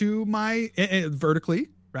closer to my vertically,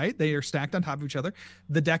 right? They are stacked on top of each other.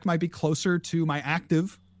 The deck might be closer to my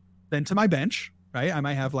active than to my bench, right? I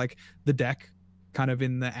might have like the deck kind of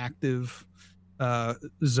in the active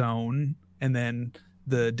zone and then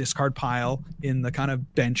the discard pile in the kind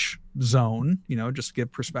of bench zone, you know, just to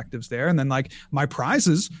give perspectives there. And then like my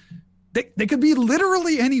prizes, they could be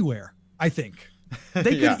literally anywhere. I think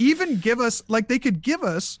they could even give us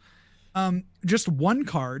just one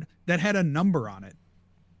card that had a number on it.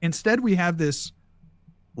 Instead, we have this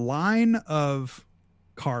line of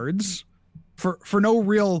cards for no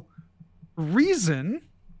real reason.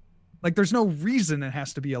 Like there's no reason it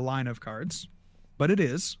has to be a line of cards, but it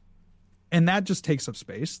is. And that just takes up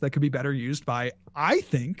space that could be better used by, I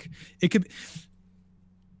think it could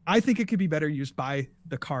be better used by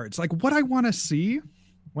the cards. Like what I want to see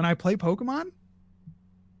when I play Pokemon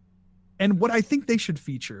and what I think they should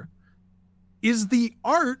feature is the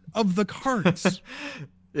art of the cards.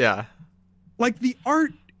 Yeah. Like the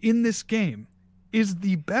art in this game is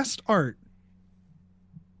the best art.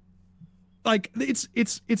 Like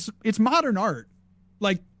it's modern art.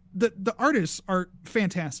 Like the artists are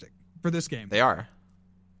fantastic for this game. They are.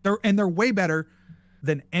 They're way better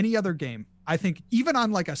than any other game. I think even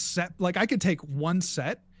on like a set, like I could take one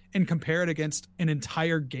set and compare it against an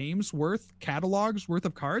entire game's catalog's worth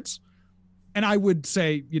of cards. And I would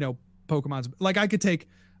say, you know, Pokemon's like I could take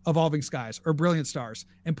Evolving Skies or Brilliant Stars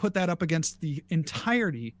and put that up against the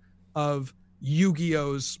entirety of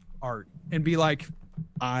Yu-Gi-Oh's art and be like,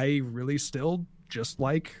 I really still just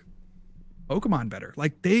like Pokemon better.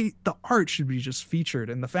 Like the art should be just featured,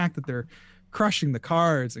 and the fact that they're crushing the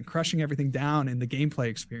cards and crushing everything down in the gameplay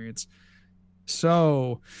experience,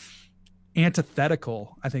 so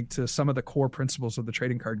antithetical, I think, to some of the core principles of the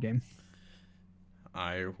trading card game.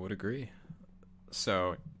 I would agree.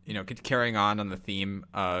 So, carrying on the theme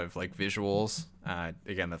of like visuals,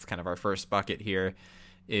 again, that's kind of our first bucket here,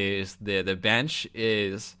 is the bench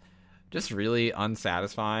is just really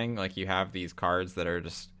unsatisfying. Like, you have these cards that are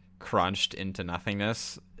just crunched into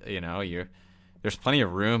nothingness. There's plenty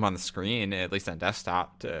of room on the screen, at least on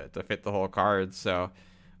desktop, to fit the whole card. So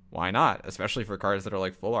why not? Especially for cards that are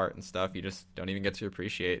like full art and stuff, you just don't even get to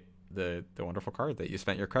appreciate the wonderful card that you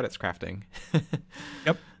spent your credits crafting.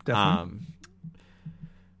 Yep, definitely.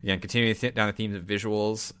 Again, continuing down the themes of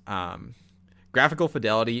visuals, graphical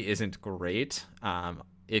fidelity isn't great.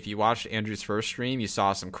 If you watched Andrew's first stream, you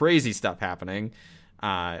saw some crazy stuff happening.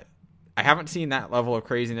 I haven't seen that level of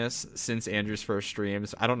craziness since Andrew's first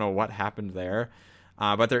streams. I don't know what happened there.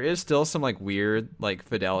 But there is still some like weird like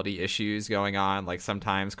fidelity issues going on. Like,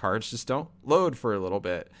 sometimes cards just don't load for a little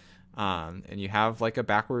bit. And you have like a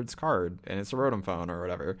backwards card and it's a Rotom phone or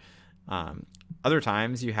whatever. Other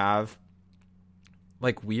times you have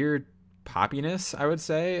like weird poppiness, I would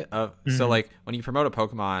say. So like when you promote a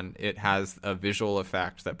Pokemon, it has a visual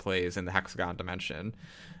effect that plays in the hexagon dimension.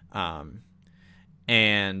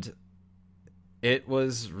 And it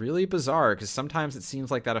was really bizarre because sometimes it seems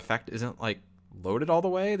like that effect isn't like loaded all the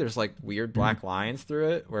way. There's like weird black lines through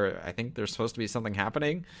it where I think there's supposed to be something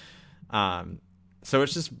happening. So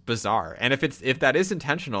it's just bizarre. And if that is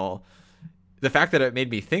intentional, the fact that it made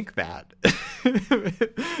me think that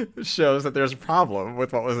shows that there's a problem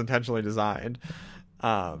with what was intentionally designed.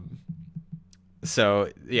 So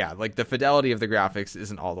yeah, like the fidelity of the graphics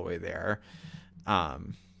isn't all the way there.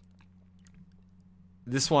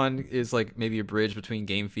 This one is like maybe a bridge between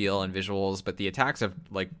game feel and visuals, but the attacks have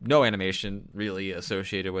like no animation really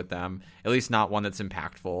associated with them, at least not one that's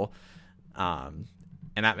impactful.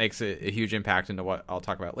 And that makes a huge impact into what I'll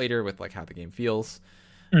talk about later with like how the game feels.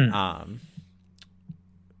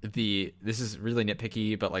 This is really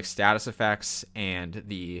nitpicky, but like status effects and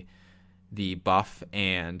the buff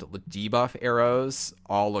and debuff arrows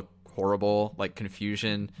all look horrible. Like,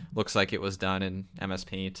 Confusion looks like it was done in MS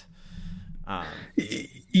Paint.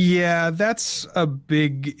 Yeah, that's a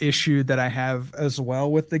big issue that I have as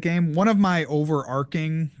well with the game. One of my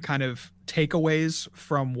overarching kind of takeaways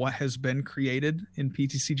from what has been created in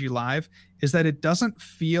PTCG Live is that it doesn't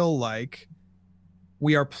feel like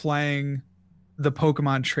we are playing the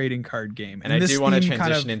Pokemon trading card game. And I do want to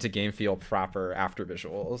transition into game feel proper after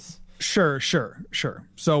visuals. Sure.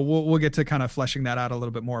 So we'll get to kind of fleshing that out a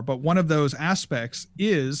little bit more. But one of those aspects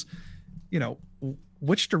is,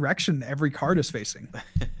 which direction every card is facing.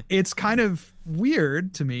 It's kind of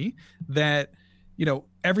weird to me that,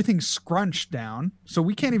 everything's scrunched down, so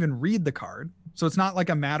we can't even read the card. So it's not like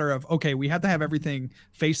a matter of, okay, we have to have everything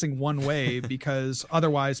facing one way because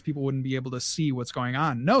otherwise people wouldn't be able to see what's going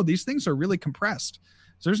on. No, these things are really compressed.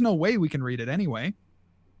 So there's no way we can read it anyway.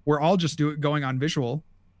 We're all just going on visual.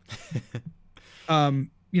 So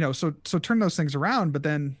turn those things around, but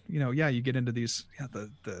then, you get into these,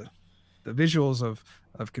 the visuals of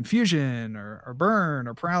Confusion or burn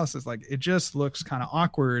or paralysis. Like, it just looks kind of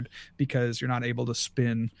awkward because you're not able to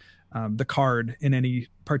spin the card in any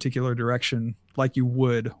particular direction like you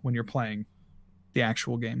would when you're playing the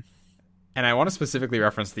actual game. And I want to specifically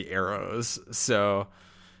reference the arrows. So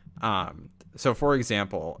for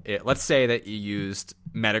example, let's say that you used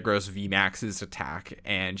Metagross VMAX's attack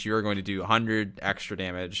and you're going to do 100 extra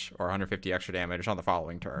damage or 150 extra damage on the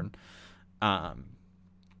following turn.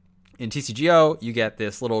 In TCGO, you get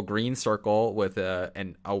this little green circle with a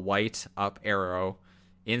white up arrow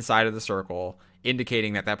inside of the circle,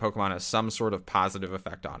 indicating that Pokemon has some sort of positive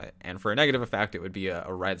effect on it. And for a negative effect, it would be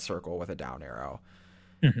a red circle with a down arrow.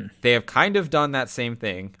 Mm-hmm. They have kind of done that same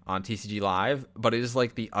thing on TCG Live, but it is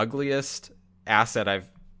like the ugliest asset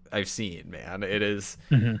I've seen, man. It is,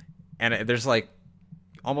 and there's like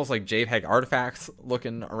almost like JPEG artifacts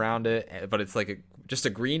looking around it, but it's like just a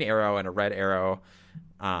green arrow and a red arrow.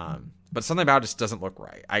 But something about it just doesn't look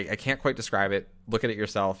right. I can't quite describe it. Look at it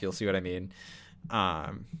yourself. You'll see what I mean.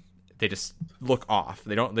 They just look off.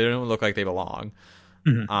 They don't look like they belong.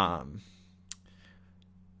 Mm-hmm.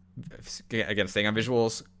 Again, staying on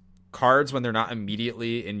visuals, cards when they're not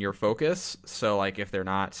immediately in your focus. So like if they're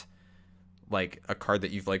not like a card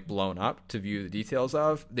that you've like blown up to view the details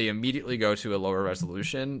of, they immediately go to a lower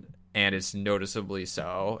resolution, and it's noticeably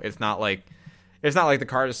so. It's not like the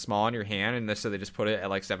card is small in your hand and so they just put it at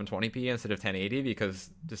like 720p instead of 1080 because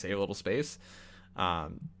to save a little space.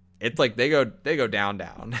 It's like they go down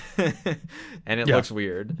and it looks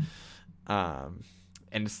weird. And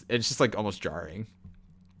it's just like almost jarring.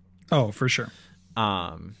 Oh, for sure.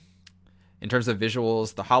 In terms of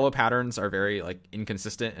visuals, the hollow patterns are very like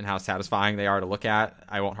inconsistent in how satisfying they are to look at.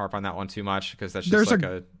 I won't harp on that one too much because that's just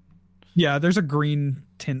there's a green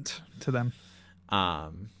tint to them.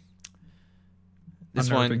 This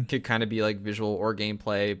Unnerving. one could kind of be like visual or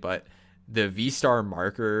gameplay, but the V-Star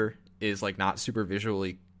marker is like not super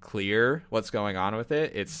visually clear what's going on with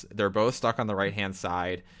it. They're both stuck on the right hand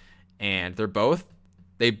side, and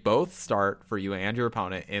they both start for you and your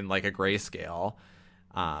opponent in like a grayscale,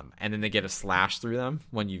 and then they get a slash through them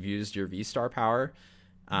when you've used your V-Star power.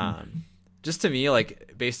 Just to me,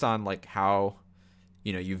 like based on like how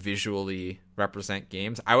you visually represent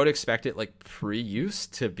games, I would expect it like pre-use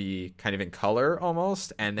to be kind of in color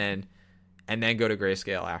almost, and then go to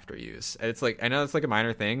grayscale after use. It's like, I know it's like a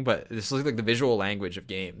minor thing, but this is like the visual language of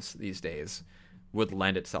games these days would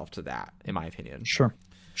lend itself to that, in my opinion. Sure.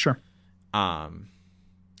 And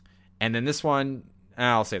then this one,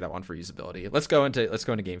 I'll say that one for usability. Let's go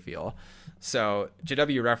into game feel. So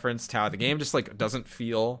JW referenced how the game just like doesn't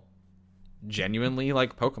feel genuinely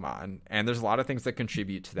like Pokemon, and there's a lot of things that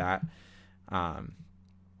contribute to that. I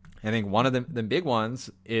think one of the big ones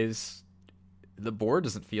is the board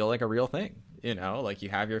doesn't feel like a real thing. Like you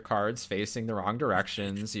have your cards facing the wrong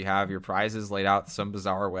directions, you have your prizes laid out some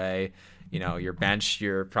bizarre way, your bench,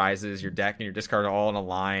 your prizes, your deck, and your discard all in a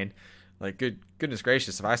line. Like, goodness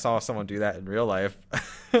gracious, if I saw someone do that in real life,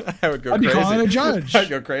 I would go I'd crazy. Be calling a judge. I'd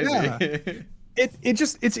go crazy. Yeah.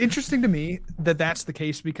 It's interesting to me that that's the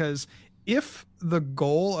case, because if the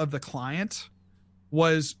goal of the client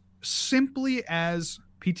was simply as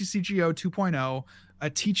PTCGO 2.0, a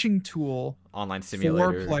teaching tool online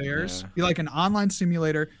simulator for players, like an online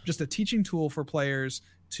simulator, just a teaching tool for players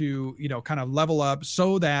to, kind of level up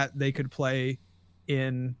so that they could play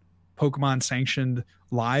in Pokemon sanctioned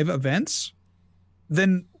live events,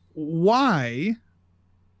 then why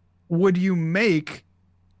would you make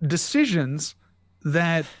decisions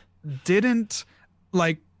that didn't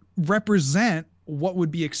like represent what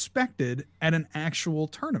would be expected at an actual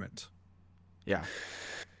tournament? Yeah,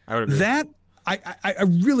 I would agree. That I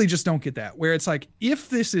really just don't get that, where it's like, if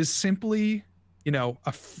this is simply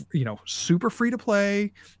super free to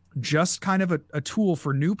play, just kind of a tool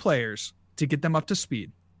for new players to get them up to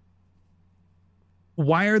speed,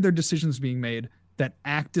 why are there decisions being made that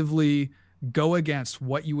actively go against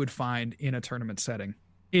what you would find in a tournament setting?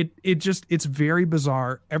 It's very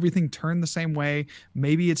bizarre. Everything turned the same way.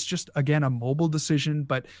 Maybe it's just, again, a mobile decision,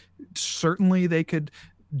 but certainly they could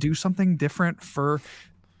do something different for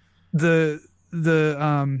the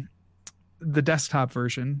desktop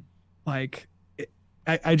version. Like,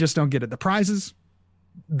 I just don't get it. The prizes,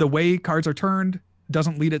 the way cards are turned,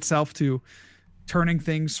 doesn't lead itself to turning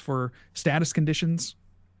things for status conditions,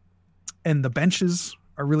 and the benches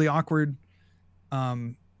are really awkward.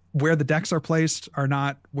 Where the decks are placed are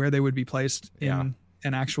not where they would be placed in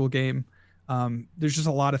an actual game. There's just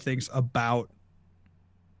a lot of things about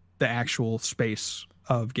the actual space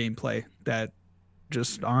of gameplay that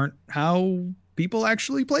just aren't how people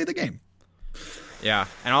actually play the game. Yeah,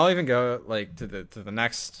 and I'll even go like to the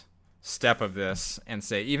next step of this and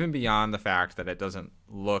say, even beyond the fact that it doesn't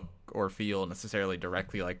look or feel necessarily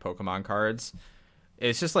directly like Pokemon cards,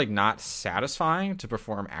 it's just like not satisfying to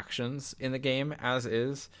perform actions in the game as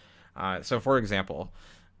is. So for example,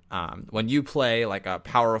 when you play like a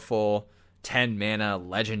powerful 10 mana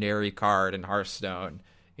legendary card in Hearthstone,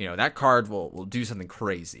 that card will do something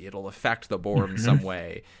crazy. It'll affect the board in some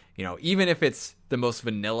way. Even if it's the most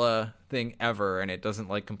vanilla thing ever and it doesn't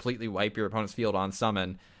like completely wipe your opponent's field on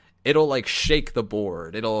summon, it'll like shake the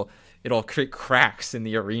board. It'll create cracks in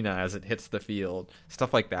the arena as it hits the field,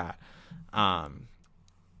 stuff like that.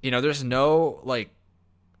 There's no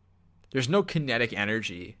kinetic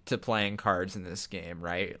energy to playing cards in this game,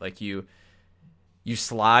 right? Like you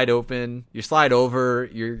slide over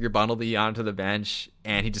your Bundlebee onto the bench,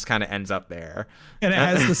 and he just kind of ends up there. And it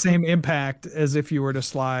has the same impact as if you were to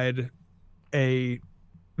slide a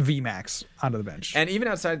VMAX onto the bench. And even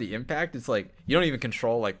outside the impact, it's like you don't even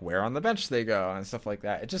control like where on the bench they go and stuff like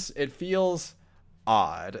that. It feels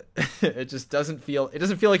odd. It doesn't feel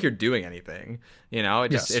like you're doing anything.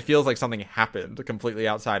 It feels like something happened completely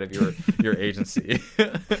outside of your agency.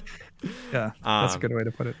 Yeah, that's a good way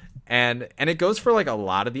to put it. And it goes for like a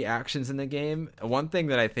lot of the actions in the game. One thing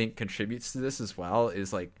that I think contributes to this as well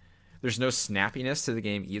is like there's no snappiness to the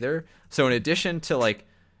game either. So in addition to like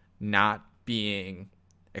not being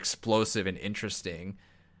explosive and interesting,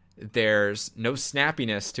 there's no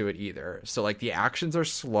snappiness to it either. So like the actions are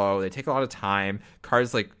slow, they take a lot of time,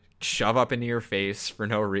 cards like shove up into your face for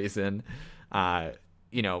no reason.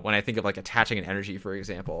 you know, when I think of like attaching an energy, for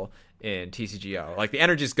example, in TCGO, like the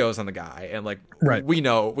energy just goes on the guy, and like we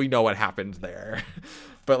know what happened there.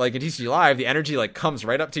 But like in TCG Live, the energy like comes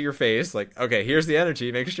right up to your face, like, okay, here's the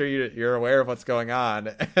energy. Make sure you're aware of what's going on,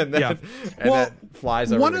 and then then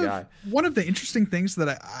flies over the guy. One of the interesting things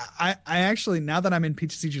that I actually, now that I'm in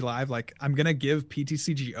PTCG Live, like I'm gonna give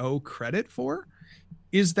PTCGO credit for,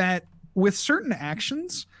 is that with certain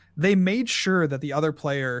actions, they made sure that the other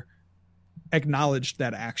player acknowledged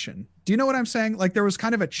that action. Do you know what I'm saying? Like there was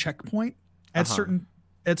kind of a checkpoint at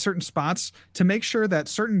certain spots to make sure that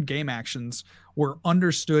certain game actions were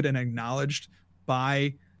understood and acknowledged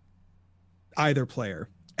by either player.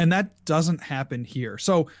 And that doesn't happen here.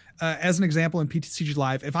 So as an example, in PTCG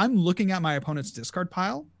Live, if I'm looking at my opponent's discard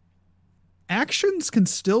pile, actions can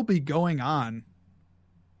still be going on,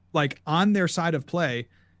 like on their side of play,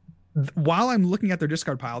 while I'm looking at their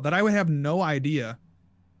discard pile, that I would have no idea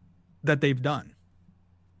that they've done.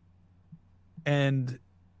 And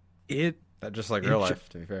that just like real life,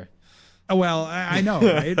 to be fair. Well, I know,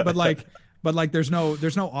 right? but like there's no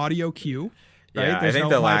audio cue. Right? Yeah, I think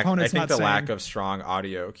the lack of strong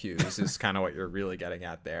audio cues is kind of what you're really getting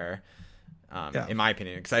at there, in my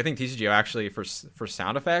opinion. Because I think TCGO actually for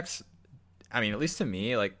sound effects, I mean, at least to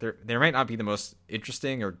me, like there might not be the most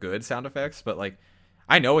interesting or good sound effects, but like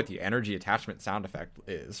I know what the energy attachment sound effect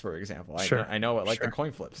is, for example. I know what like the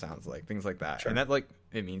coin flip sounds like, things like that, and that like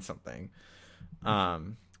it means something.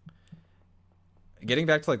 Getting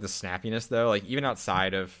back to like the snappiness though, like even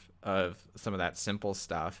outside of some of that simple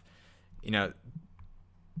stuff, you know,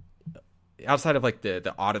 outside of like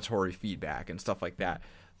the auditory feedback and stuff like that,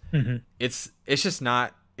 it's just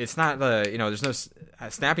not, it's not the, you know, there's no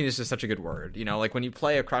snapping is just such a good word, you know, like when you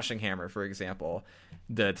play a crushing hammer, for example,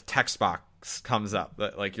 the text box comes up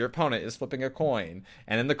that like your opponent is flipping a coin,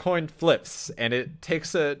 and then the coin flips, and it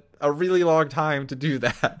takes a really long time to do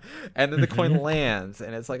that, and then the coin lands,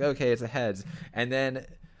 and it's like, okay, it's a heads, and then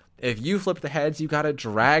if you flip the heads, you gotta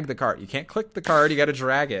drag the card. You can't click the card, you gotta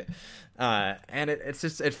drag it. And it's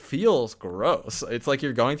just, it feels gross. It's like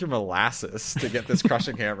you're going through molasses to get this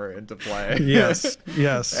crushing hammer into play. Yes.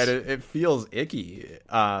 And it feels icky.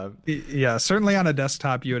 Yeah, certainly on a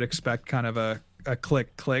desktop, you would expect kind of a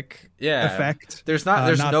click effect. There's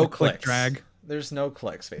no click drag. There's no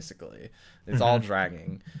clicks, basically. It's all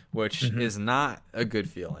dragging, which is not a good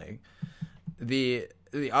feeling. The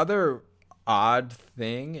other odd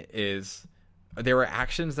thing is there were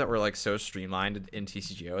actions that were like so streamlined in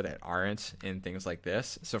TCGO that aren't in things like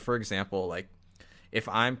this. So for example, like if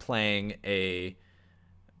I'm playing a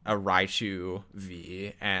Raichu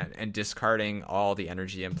V and discarding all the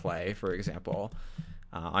energy in play, for example,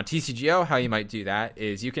 on TCGO, how you might do that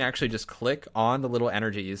is you can actually just click on the little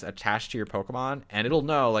energies attached to your Pokemon, and it'll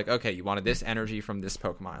know like, okay, you wanted this energy from this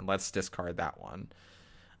Pokemon, let's discard that one.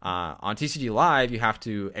 On TCG Live, you have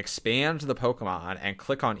to expand the Pokemon and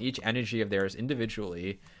click on each energy of theirs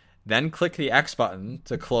individually, then click the X button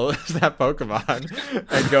to close that Pokemon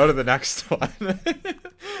and go to the next one.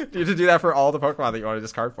 You have to do that for all the Pokemon that you want to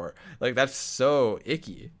discard for. Like, that's so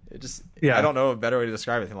icky. It just, I don't know a better way to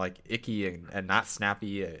describe it than like icky and not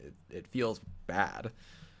snappy. It feels bad.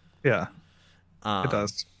 Yeah, it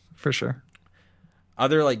does, for sure.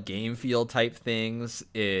 Other like game feel type things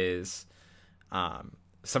is,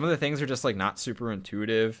 some of the things are just like not super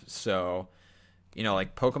intuitive. So, you know,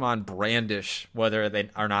 like Pokemon brandish whether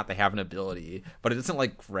they or not they have an ability, but it doesn't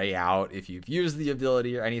like gray out if you've used the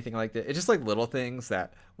ability or anything like that. It's just like little things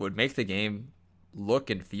that would make the game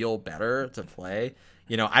look and feel better to play.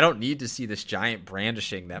 You know, I don't need to see this giant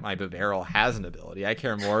brandishing that my Bibarel has an ability. I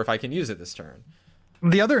care more if I can use it this turn.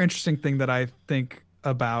 The other interesting thing that I think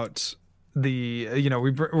about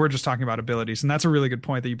we're just talking about abilities, and that's a really good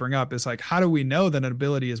point that you bring up, is like, how do we know that an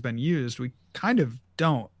ability has been used? We kind of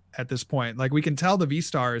don't at this point. Like, we can tell the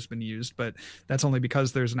V-Star has been used, but that's only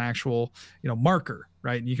because there's an actual, marker,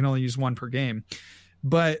 right? And you can only use one per game.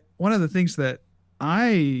 But one of the things that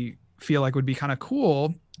I feel like would be kind of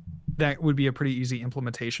cool, that would be a pretty easy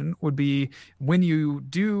implementation, would be when you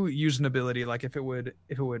do use an ability, like if it would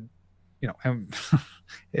if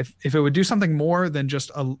it would do something more than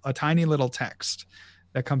just a tiny little text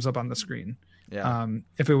that comes up on the screen. Yeah.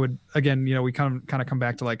 If it would, again, we kind of come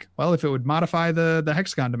back to like, well, if it would modify the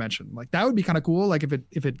hexagon dimension, like that would be kind of cool. Like if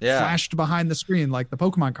it flashed behind the screen, like the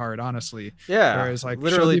Pokemon card, honestly. Yeah. Whereas like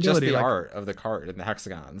literally just the art of the card and the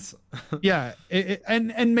hexagons. Yeah.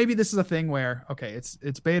 And maybe this is a thing where, okay,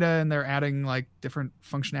 it's beta and they're adding like different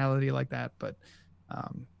functionality like that. But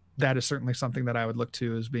that is certainly something that I would look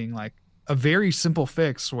to as being like a very simple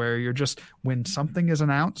fix, where you're just, when something is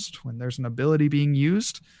announced, when there's an ability being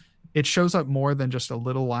used, it shows up more than just a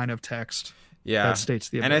little line of text Yeah, that states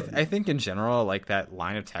the and ability. I think in general, like that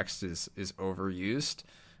line of text is overused.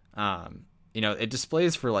 It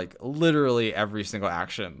displays for like literally every single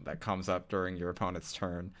action that comes up during your opponent's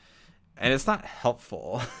turn, and it's not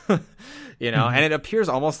helpful. And it appears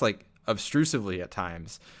almost like obtrusively at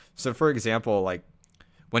times. So, for example, like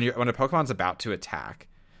when a Pokemon's about to attack,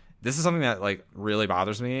 this is something that like really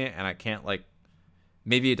bothers me, and I can't like.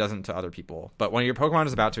 Maybe it doesn't to other people, but when your Pokemon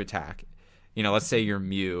is about to attack, let's say your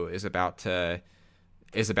Mew is about to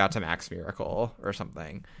Max Miracle or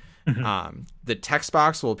something. The text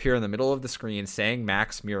box will appear in the middle of the screen saying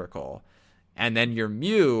Max Miracle, and then your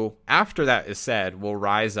Mew, after that is said, will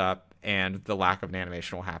rise up, and the lack of an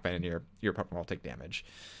animation will happen, and your Pokemon will take damage.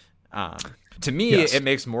 To me, Yes. it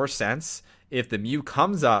makes more sense if the Mew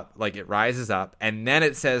comes up, like it rises up, and then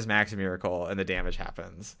it says Max Miracle, and the damage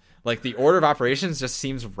happens. Like the order of operations just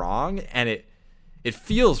seems wrong, and it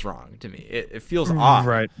feels wrong to me. It feels off.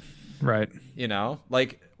 Right.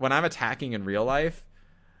 Like when I'm attacking in real life,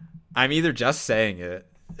 I'm either just saying it,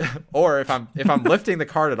 or if I'm lifting the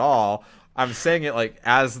card at all, I'm saying it like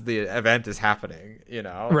as the event is happening.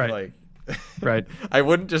 Right. Like. Right. I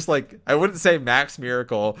wouldn't say Max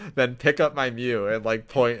Miracle, then pick up my Mew and like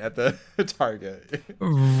point at the target.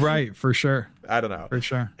 Right. For sure. I don't know. For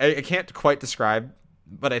sure. I can't quite describe,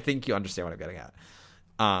 but I think you understand what I'm getting at.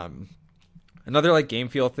 Another like game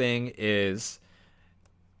feel thing is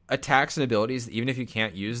attacks and abilities, even if you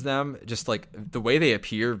can't use them, just like the way they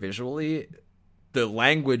appear visually, the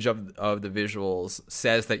language of the visuals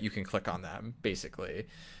says that you can click on them, basically.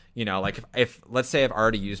 Like if let's say I've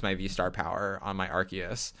already used my V-Star power on my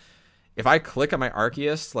Arceus, if I click on my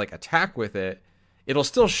Arceus to like attack with it, it'll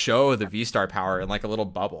still show the V-Star power in like a little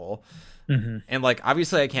bubble. And like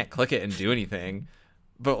obviously I can't click it and do anything,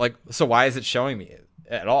 but like so why is it showing me it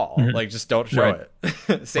at all? Like just don't show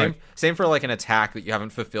it. Same for like an attack that you haven't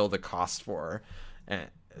fulfilled the cost for. And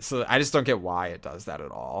so I just don't get why it does that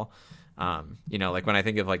at all. Like when I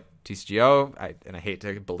think of like TCGO, I hate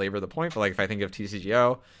to belabor the point, but like if I think of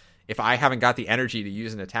TCGO, if I haven't got the energy to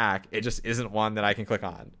use an attack, it just isn't one that I can click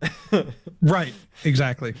on. Right.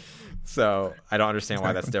 Exactly. So I don't understand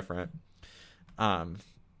why that's different. And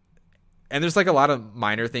there's like a lot of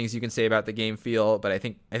minor things you can say about the game feel, but I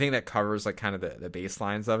think that covers like kind of the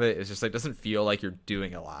baselines of it. It's just like doesn't feel like you're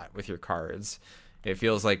doing a lot with your cards. It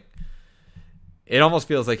almost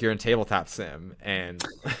feels like you're in tabletop sim, and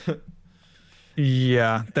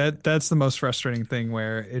Yeah, that's the most frustrating thing,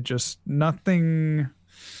 where it just nothing's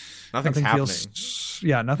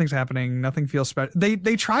happening. Nothing's happening. Nothing feels special.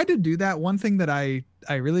 They tried to do that. One thing that I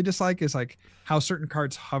really dislike is like how certain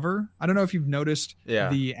cards hover. I don't know if you've noticed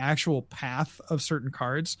the actual path of certain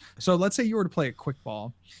cards. So let's say you were to play a quick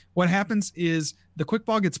ball. What happens is the quick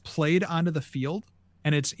ball gets played onto the field,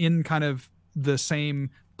 and it's in kind of the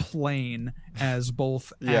same plane as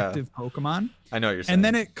both active Pokemon. I know what you're saying. And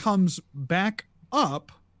then it comes back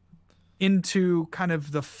up into kind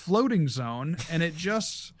of the floating zone, and it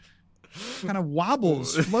just kind of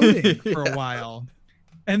wobbles floating for a while.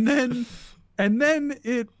 And then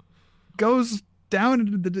it goes down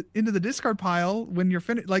into the discard pile when you're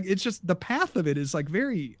finished. Like it's just the path of it is like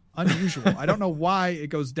very unusual. I don't know why it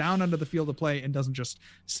goes down under the field of play and doesn't just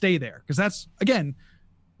stay there. Because that's again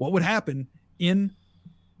what would happen in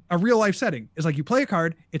a real life setting. Is like you play a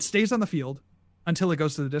card, it stays on the field until it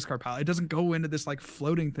goes to the discard pile. It doesn't go into this like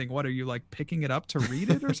floating thing. What are you like picking it up to read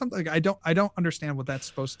it or something? Like, I don't understand what that's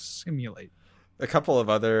supposed to simulate. A couple of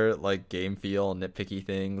other like game feel nitpicky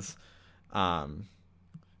things.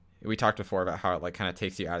 We talked before about how it like kind of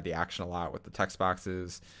takes you out of the action a lot with the text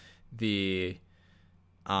boxes. The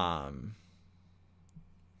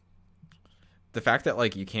fact that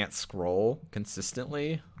like you can't scroll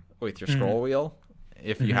consistently with your scroll wheel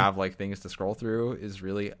if you have like things to scroll through is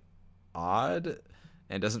really odd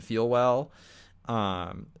and doesn't feel well.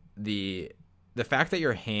 The fact that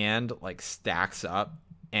your hand like stacks up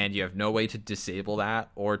and you have no way to disable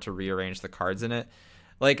that or to rearrange the cards in it.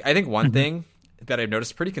 Like I think one thing that I've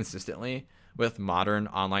noticed pretty consistently with modern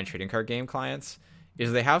online trading card game clients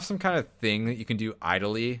is they have some kind of thing that you can do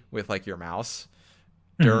idly with like your mouse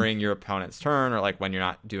during your opponent's turn or like when you're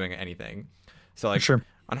not doing anything. So like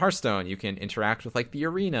on Hearthstone, you can interact with like the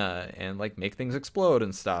arena and like make things explode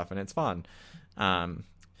and stuff, and it's fun. In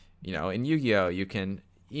Yu-Gi-Oh, you can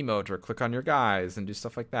emote or click on your guys and do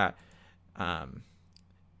stuff like that.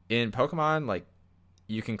 In Pokemon, like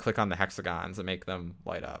you can click on the hexagons and make them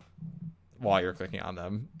light up while you're clicking on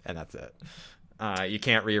them, and that's it. You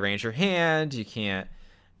can't rearrange your hand. You can't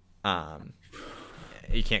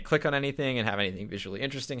click on anything and have anything visually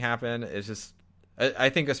interesting happen. It's just, I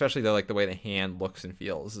think especially the way the hand looks and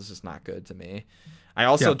feels is just not good to me. I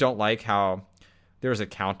also don't like how there's a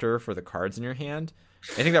counter for the cards in your hand.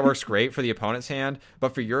 I think that works great for the opponent's hand,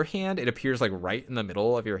 but for your hand, it appears like right in the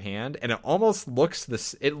middle of your hand, and it almost looks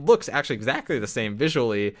this. It looks actually exactly the same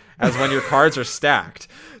visually as when your cards are stacked.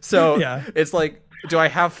 So Yeah. it's like, do I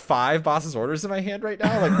have 5 boss's orders in my hand right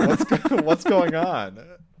now? Like, what's going on?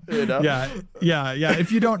 You know? Yeah.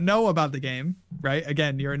 If you don't know about the game, right?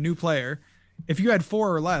 Again, you're a new player. If you had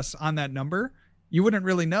 4 or less on that number, you wouldn't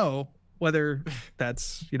really know whether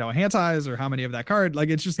that's, a hand size or how many of that card. Like,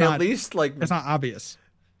 it's just not, At least like it's not obvious.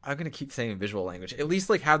 I'm gonna keep saying visual language. At least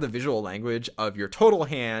like have the visual language of your total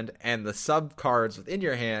hand and the sub cards within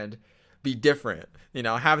your hand be different.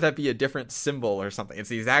 Have that be a different symbol or something. It's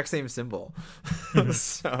the exact same symbol.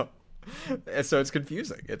 so it's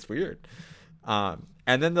confusing. It's weird. And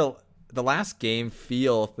then the last game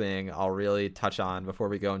feel thing I'll really touch on before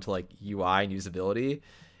we go into like UI and usability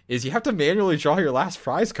is you have to manually draw your last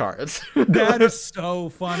prize cards. That is so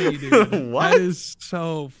funny, dude. What? That is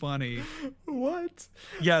so funny. What?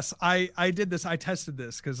 Yes, I did this. I tested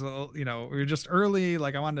this because we were just early.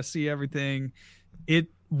 Like, I wanted to see everything.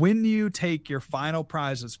 When you take your final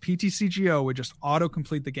prizes, PTCGO would just auto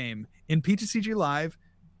complete the game. In PTCG Live,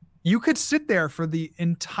 you could sit there for the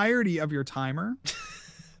entirety of your timer.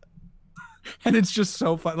 And it's just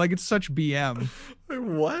so fun. Like, it's such BM.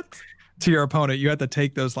 What? To your opponent, you have to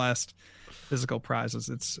take those last physical prizes.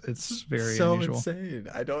 It's very so unusual. Insane.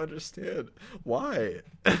 I don't understand why.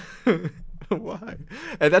 Why?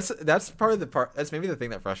 And that's That's maybe the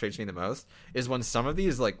thing that frustrates me the most is when some of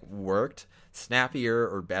these like worked snappier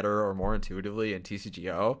or better or more intuitively in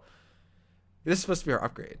TCGO. This is supposed to be our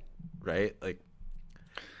upgrade, right? Like,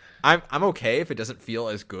 I'm okay if it doesn't feel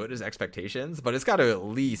as good as expectations, but it's got to at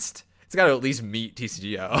least meet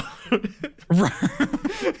TCGO.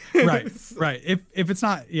 right. If it's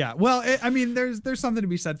not, yeah. Well, there's something to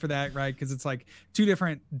be said for that, right? Because it's like 2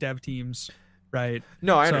 different dev teams, right?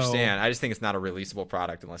 No, I understand. I just think it's not a releasable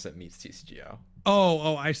product unless it meets TCGO.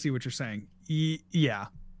 Oh, I see what you're saying. Yeah,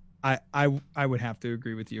 I would have to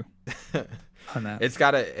agree with you on that. It's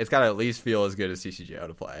gotta at least feel as good as TCGO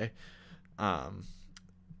to play.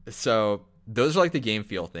 So those are like the game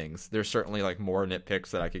feel things. There's certainly like more nitpicks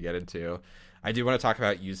that I could get into. I do want to talk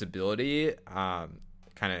about usability, kind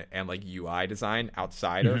of, and like UI design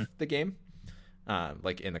outside of the game,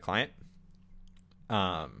 like in the client.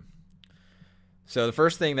 So the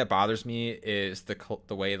first thing that bothers me is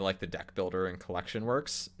the way like the deck builder and collection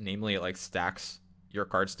works. Namely, it like stacks your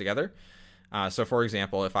cards together. So for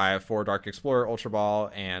example, if I have 4 Dark Explorer Ultra Ball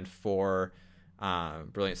and 4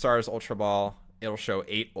 Brilliant Stars Ultra Ball, it'll show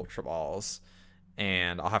 8 Ultra Balls,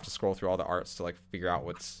 and I'll have to scroll through all the arts to like figure out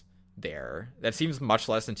what's there. That seems much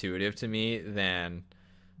less intuitive to me than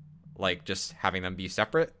like just having them be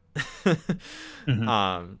separate.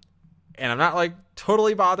 And I'm not like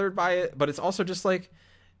totally bothered by it, but it's also just like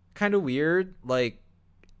kind of weird. Like,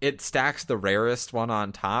 it stacks the rarest one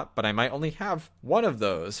on top, but I might only have one of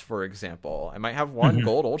those, for example. I might have one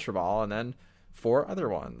gold Ultra Ball and then 4 other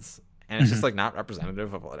ones. And it's just like not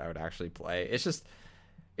representative of what I would actually play. It's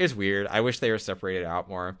weird. I wish they were separated out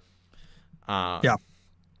more. Yeah.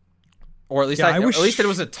 Or at least at least it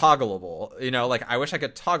was a toggleable. Like, I wish I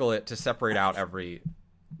could toggle it to separate out every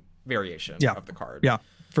variation of the card. Yeah,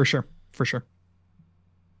 for sure.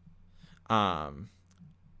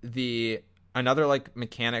 Another like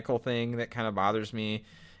mechanical thing that kind of bothers me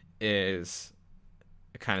is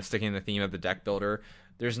kind of sticking in the theme of the deck builder.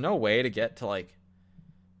 There's no way to get to like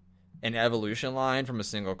an evolution line from a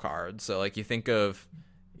single card. So like, you think of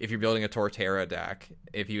if you're building a Torterra deck,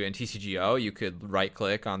 if you in TCGO, you could right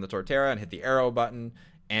click on the Torterra and hit the arrow button,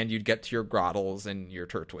 and you'd get to your Grottles and your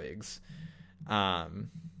Turtwigs.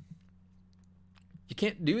 You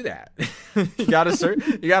can't do that. You gotta search.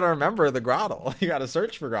 You gotta remember the Grottle. You gotta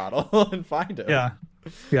search for Grottle and find it.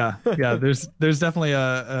 Yeah. There's definitely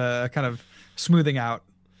a kind of smoothing out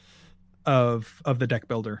of the deck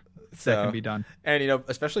builder that can be done. And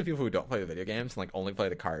especially people who don't play the video games and like only play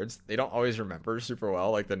the cards, they don't always remember super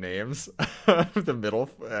well like the names of the middle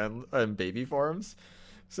and baby forms.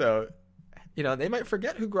 So they might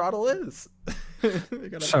forget who Grottle is.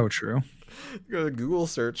 So true. You gotta Google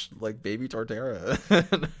search like baby Torterra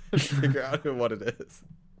and figure out what it is.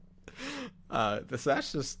 That's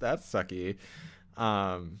sucky.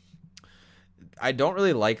 I don't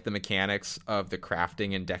really like the mechanics of the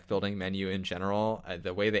crafting and deck building menu in general.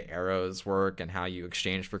 The way the arrows work and how you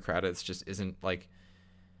exchange for credits just isn't like,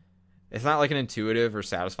 it's not like an intuitive or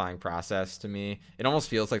satisfying process to me. It almost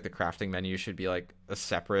feels like the crafting menu should be like a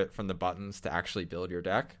separate from the buttons to actually build your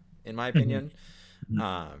deck, in my opinion.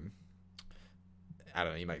 I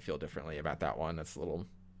don't know, you might feel differently about that one. That's a little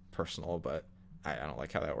personal, but I don't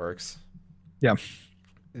like how that works. Yeah.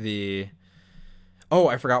 The Oh,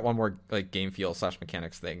 I forgot one more like game feel /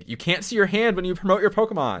 mechanics thing. You can't see your hand when you promote your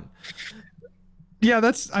Pokemon. Yeah,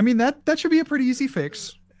 that should be a pretty easy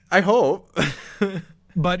fix. I hope.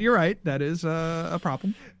 But you're right, that is a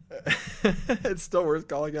problem. It's still worth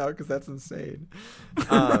calling out because that's insane.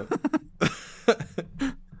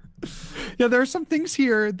 Yeah, there are some things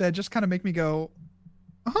here that just kind of make me go,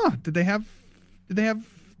 did they have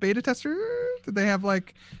beta tester? Did they have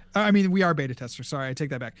like, I mean, we are beta testers. Sorry, I take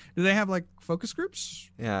that back. Do they have like focus groups?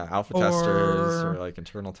 Yeah, alpha testers or like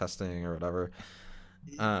internal testing or whatever.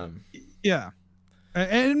 Yeah.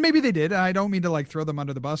 And maybe they did. I don't mean to like throw them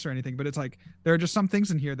under the bus or anything, but it's like there are just some things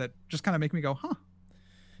in here that just kind of make me go, huh.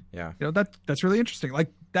 Yeah. You know, that's really interesting.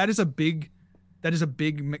 Like that is a big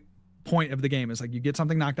point of the game, is like you get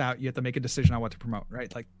something knocked out, you have to make a decision on what to promote,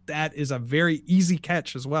 right? Like that is a very easy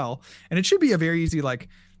catch as well. And it should be a very easy like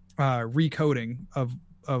recoding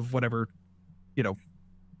of whatever, you know,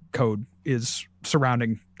 code is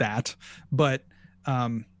surrounding that. But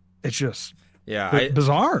it's just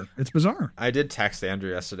bizarre. It's bizarre. I did text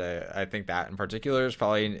Andrew yesterday. I think that in particular is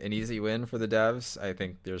probably an easy win for the devs. I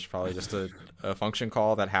think there's probably just a function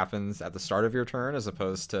call that happens at the start of your turn as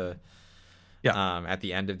opposed to at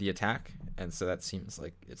the end of the attack. And so that seems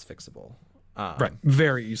like it's fixable. Right.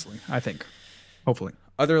 Very easily, I think. Hopefully.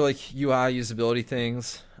 Other like UI usability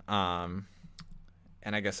things.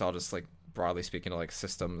 And I guess I'll just like broadly speaking to like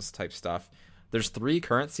systems type stuff. There's 3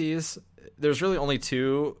 currencies. There's really only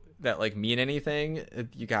 2 that like mean anything.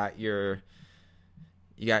 You got your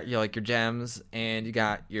like your gems and you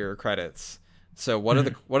got your credits. So what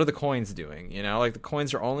are the coins doing? You know, like the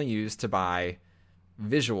coins are only used to buy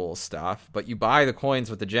visual stuff, but you buy the coins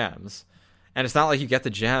with the gems. And it's not like you get the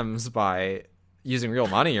gems by using real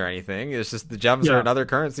money or anything. It's just the gems are another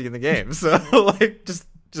currency in the game. So like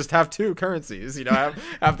just have 2 currencies, you know,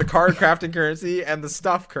 have the card crafting currency and the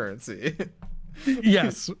stuff currency.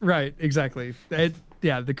 Yes, right, exactly.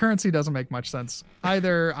 The currency doesn't make much sense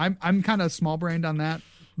either. I'm kind of small brained on that.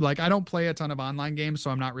 Like I don't play a ton of online games, so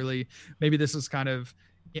I'm not really, maybe this is kind of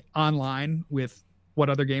online with what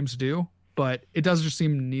other games do, but it does just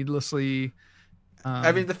seem needlessly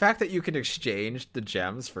I mean, the fact that you can exchange the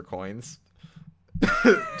gems for coins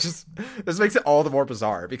just this makes it all the more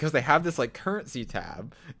bizarre because they have this like currency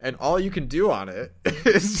tab and all you can do on it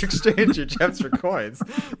is exchange your gems for coins.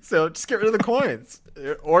 So just get rid of the coins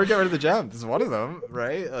or get rid of the gems. Is one of them,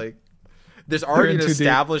 right? Like there's already an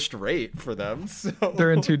established rate for them. So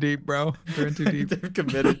they're in too deep, bro. They're in too deep. They've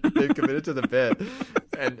committed to the bit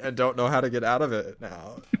and don't know how to get out of it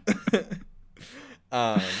now.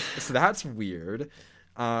 So that's weird.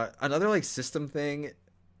 Another like system thing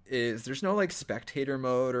is there's no like spectator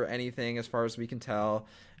mode or anything as far as we can tell.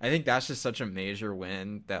 I think that's just such a major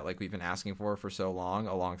win that like we've been asking for so long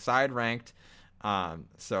alongside ranked.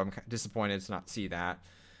 So I'm disappointed to not see that.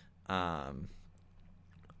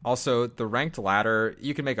 Also the ranked ladder,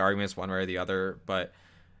 you can make arguments one way or the other, but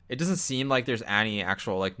it doesn't seem like there's any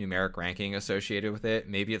actual like numeric ranking associated with it.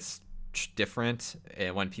 Maybe it's different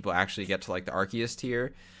when people actually get to like the Arceus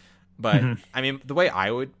tier. But I mean, the way I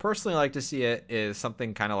would personally like to see it is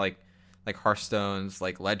something kind of like Hearthstone's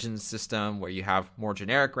like Legends system, where you have more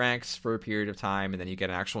generic ranks for a period of time, and then you get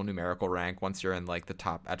an actual numerical rank once you're in like the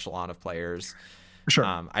top echelon of players. Sure.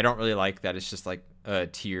 I don't really like that it's just like a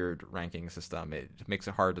tiered ranking system. It makes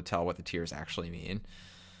it hard to tell what the tiers actually mean.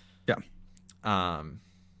 Yeah. And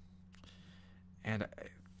I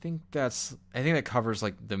think that covers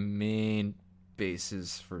like the main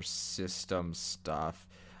bases for system stuff.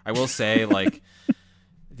 I will say, like,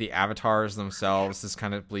 the avatars themselves, this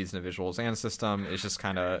kind of bleeds into visuals and system. It's just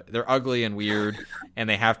kind of, they're ugly and weird, and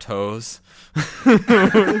they have toes.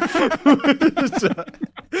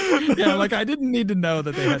 Yeah, like, I didn't need to know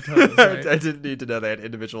that they had toes. Right? I didn't need to know they had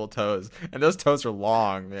individual toes. And those toes are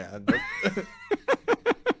long, man.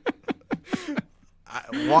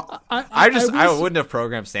 I wouldn't have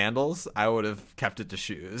programmed sandals. I would have kept it to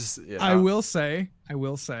shoes. You know? I will say,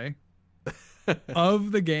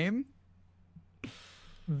 of the game,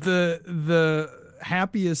 the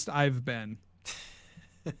happiest I've been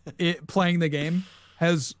playing the game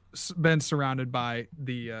has been surrounded by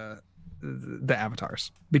the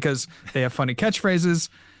avatars, because they have funny catchphrases,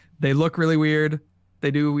 they look really weird,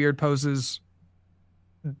 they do weird poses,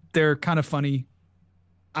 they're kind of funny.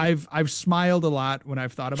 I've smiled a lot when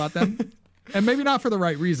I've thought about them, and maybe not for the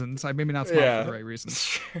right reasons. I maybe not smiled for the right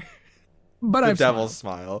reasons, but I've devil's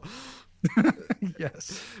smile.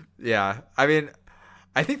 Yes. Yeah. I mean,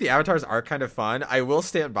 I think the avatars are kind of fun. I will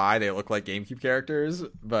stand by they look like GameCube characters,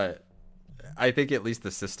 but I think at least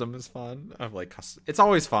the system is fun. Of like, it's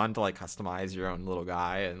always fun to like customize your own little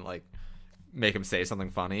guy and like make him say something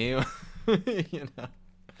funny. You know.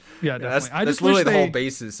 Yeah, definitely. That's literally the whole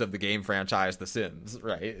basis of the game franchise, The Sims,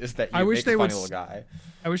 right? Is that you make a funny little guy.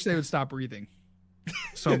 I wish they would stop breathing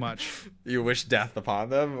so much. You wish death upon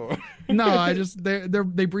them? Or... No, I just they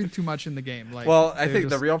breathe too much in the game. Like, well, I think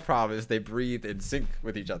the real problem is they breathe in sync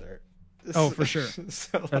with each other. Oh, for sure.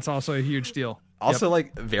 So, like, that's also a huge deal. Also,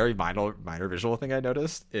 like, very minor visual thing I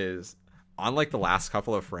noticed is on like the last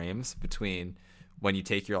couple of frames between when you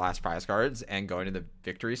take your last prize cards and going to the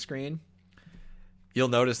victory screen. You'll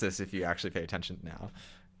notice this if you actually pay attention now,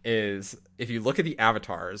 is if you look at the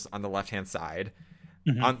avatars on the left-hand side,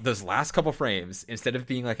 on those last couple frames, instead of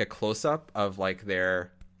being like a close-up of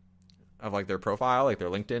their profile, like their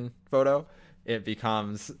LinkedIn photo, it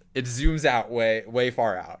zooms out way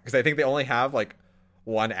far out. Because I think they only have like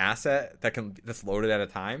one asset that's loaded at a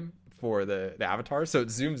time for the avatar. So it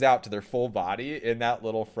zooms out to their full body in that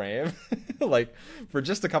little frame, like for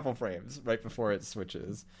just a couple frames right before it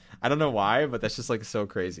switches. I don't know why, but that's just like so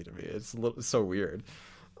crazy to me. It's so weird.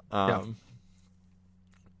 And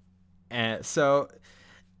so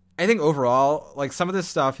I think overall, like, some of this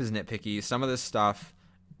stuff is nitpicky. Some of this stuff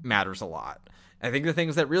matters a lot. I think the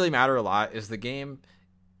things that really matter a lot is the game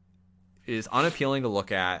is unappealing to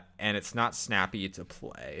look at and it's not snappy to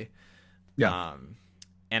play. Yeah.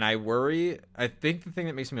 And I think the thing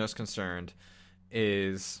that makes me most concerned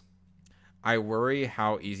is I worry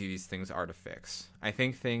how easy these things are to fix. I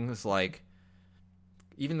think things like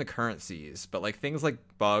even the currencies, but like things like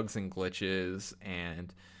bugs and glitches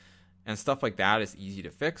and stuff like that is easy to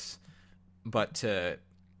fix, but to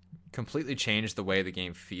completely change the way the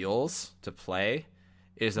game feels to play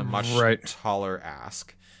is a much taller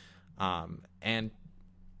ask. And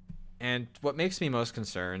what makes me most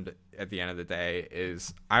concerned at the end of the day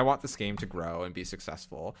is I want this game to grow and be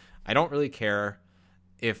successful. I don't really care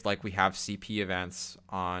if like we have CP events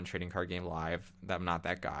on Trading Card Game Live. I'm not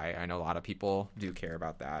that guy. I know a lot of people do care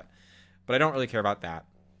about that, but I don't really care about that.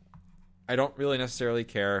 I don't really necessarily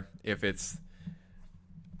care if it's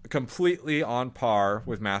completely on par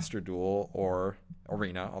with Master Duel or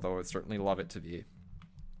Arena, although I would certainly love it to be.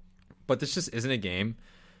 But this just isn't a game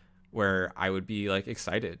where I would be like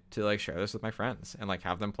excited to like share this with my friends and like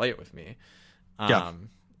have them play it with me.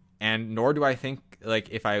 And nor do I think like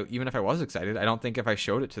even if I was excited, I don't think if I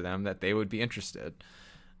showed it to them that they would be interested.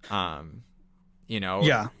 When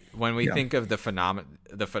we think of the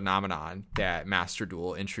phenomenon that Master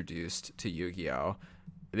Duel introduced to Yu-Gi-Oh,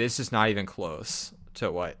 this is not even close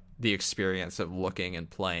to what the experience of looking and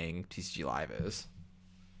playing TCG Live is.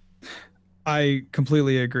 I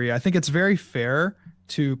completely agree. I think it's very fair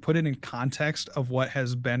to put it in context of what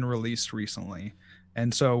has been released recently.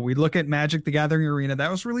 And so we look at Magic the Gathering Arena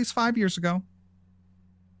that was released 5 years ago.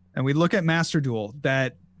 And we look at Master Duel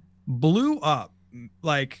that blew up.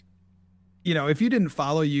 Like, if you didn't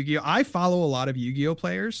follow Yu-Gi-Oh, I follow a lot of Yu-Gi-Oh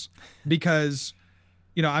players because,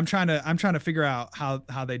 I'm trying to figure out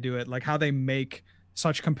how they do it, like how they make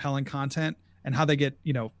such compelling content and how they get,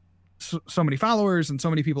 so many followers and so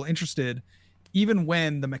many people interested, even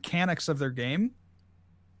when the mechanics of their game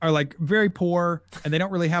are like very poor and they don't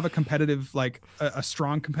really have a competitive, like a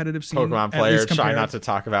strong competitive scene. Pokemon players try not to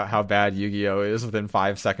talk about how bad Yu-Gi-Oh is within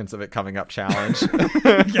 5 seconds of it coming up challenge.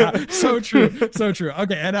 Yeah, so true.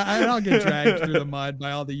 Okay, and I'll get dragged through the mud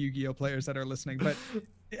by all the Yu-Gi-Oh players that are listening. But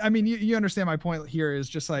I mean, you understand my point here is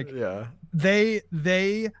just like,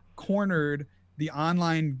 they cornered the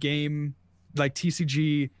online game, like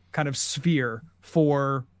TCG kind of sphere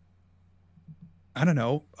for, I don't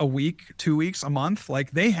know, a week, 2 weeks, a month.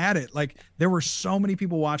 Like they had it. Like there were so many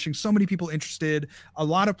people watching, so many people interested, a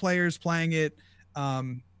lot of players playing it.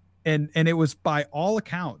 And it was by all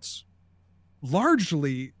accounts,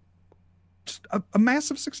 largely just a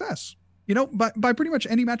massive success, by pretty much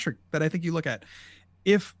any metric that I think you look at.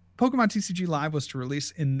 If Pokemon TCG Live was to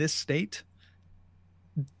release in this state,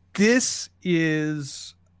 we've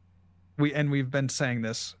been saying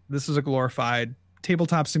this is a glorified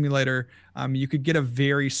tabletop simulator. You could get a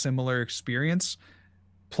very similar experience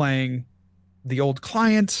playing the old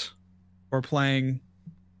client or playing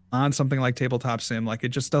on something like Tabletop Sim. Like it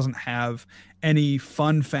just doesn't have any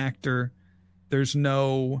fun factor. There's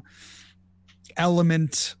no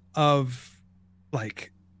element of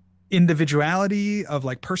like individuality, of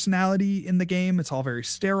like personality in the game. It's all very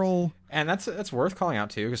sterile. And that's worth calling out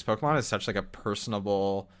too, because Pokemon is such like a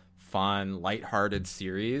personable, fun, lighthearted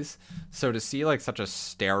series. So to see like such a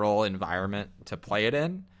sterile environment to play it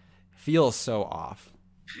in feels so off.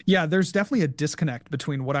 Yeah, there's definitely a disconnect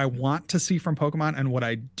between what I want to see from Pokemon and what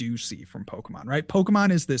I do see from Pokemon, right?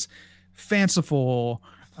 Pokemon is this fanciful,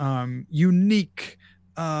 unique,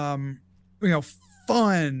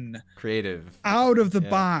 fun, creative, out of the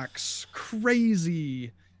box,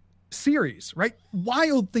 crazy series, right?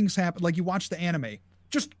 Wild things happen. Like you watch the anime,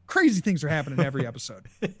 just crazy things are happening every episode.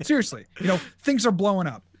 Seriously, things are blowing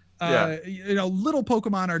up. Little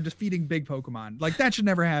Pokemon are defeating big Pokemon. Like that should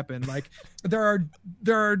never happen. Like there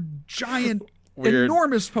are giant,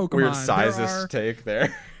 enormous Pokemon. Weird sizes take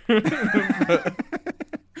there.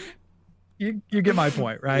 You get my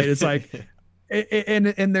point, right? It's like,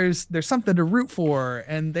 and there's something to root for,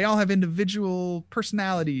 and they all have individual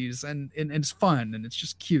personalities, and it's fun, and it's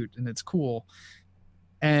just cute, and it's cool.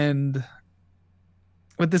 And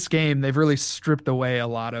with this game, they've really stripped away a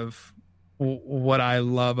lot of what I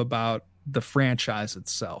love about the franchise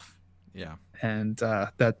itself. Yeah. And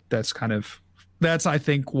that's I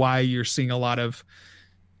think why you're seeing a lot of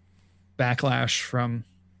backlash from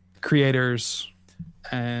creators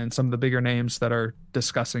and some of the bigger names that are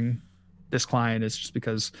discussing this client, is just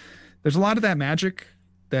because there's a lot of that magic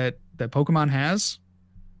that Pokemon has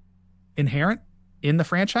inherent in the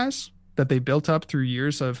franchise that they built up through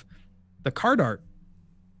years of the card art,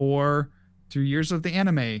 or through years of the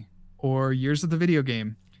anime, or years of the video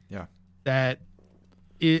game. Yeah. That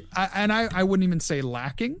I wouldn't even say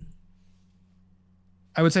lacking.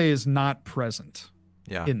 I would say is not present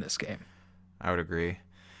in this game. I would agree.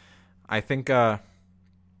 I think and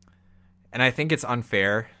I think it's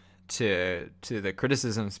unfair to the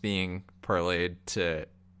criticisms being parlayed to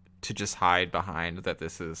just hide behind that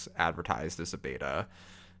this is advertised as a beta.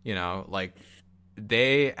 Like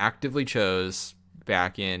they actively chose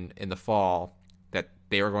back in the fall that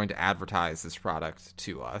they were going to advertise this product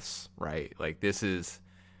to us, right? Like this is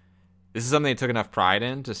something they took enough pride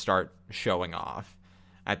in to start showing off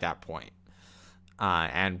at that point.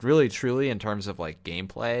 And really, truly, in terms of like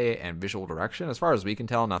gameplay and visual direction, as far as we can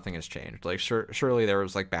tell, nothing has changed. Like surely there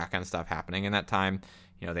was like back end stuff happening in that time.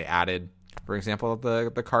 They added, for example,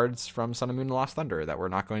 the cards from Sun and Moon and Lost Thunder that were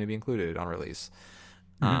not going to be included on release.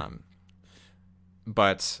 Mm-hmm.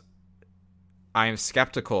 But I am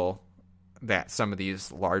skeptical that some of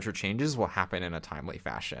these larger changes will happen in a timely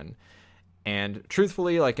fashion. And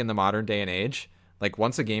truthfully, like in the modern day and age, like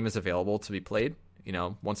once a game is available to be played,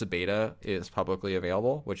 once a beta is publicly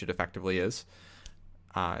available, which it effectively is,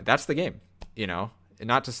 that's the game,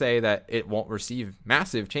 not to say that it won't receive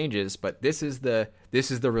massive changes, but this is the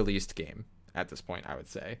released game at this point, I would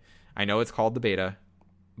say. I know it's called the beta,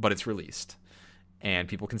 but it's released and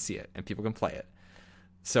people can see it and people can play it.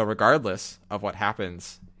 So regardless of what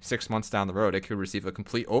happens 6 months down the road, it could receive a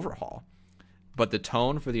complete overhaul, but the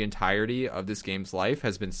tone for the entirety of this game's life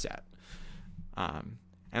has been set.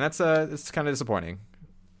 And that's it's kind of disappointing.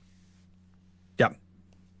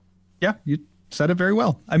 Yeah, you said it very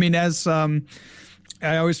well. I mean, as I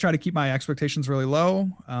always try to keep my expectations really low.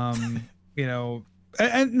 And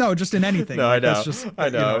no, just in anything. No, I know. That's just, I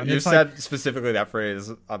know. You've said specifically that phrase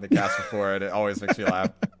on the cast before, and it always makes me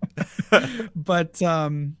laugh. But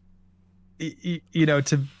to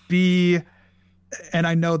be, and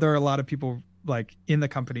I know there are a lot of people like in the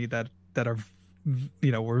company that are,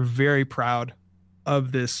 we're very proud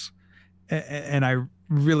of this, and I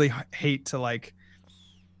really hate to like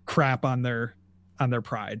crap on their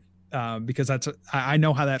pride, because I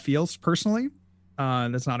know how that feels personally.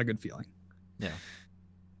 That's not a good feeling. Yeah.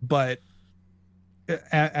 But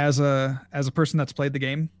as a person that's played the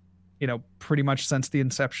game, pretty much since the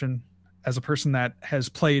inception, as a person that has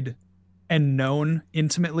played and known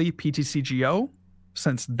intimately PTCGO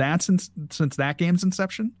since that game's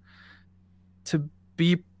inception, to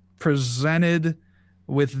be presented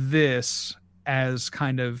with this as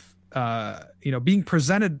kind of being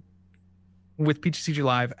presented with PTCG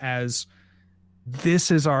Live as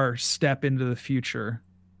this is our step into the future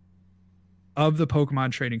of the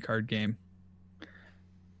Pokemon trading card game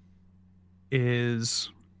is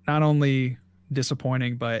not only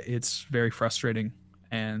disappointing, but it's very frustrating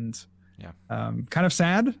and kind of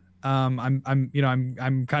sad. I'm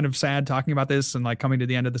kind of sad talking about this and like coming to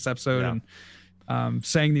the end of this episode and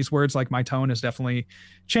saying these words. Like my tone has definitely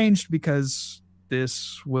changed because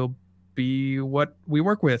this will be what we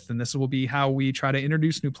work with, and this will be how we try to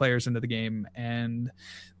introduce new players into the game, and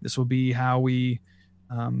this will be how we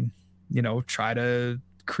try to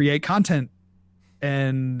create content,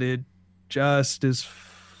 and it just is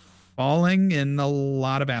falling in a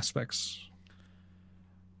lot of aspects.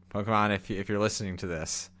 Pokemon, if you're listening to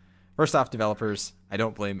this, first off, developers, I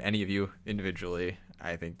don't blame any of you individually.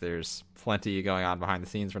 I think there's plenty going on behind the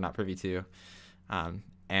scenes we're not privy to,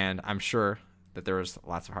 and I'm sure that there was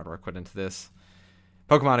lots of hard work put into this.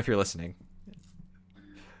 Pokemon, if you're listening,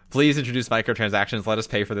 Please introduce microtransactions. Let us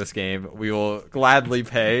pay for this game. We will gladly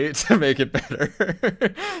pay to make it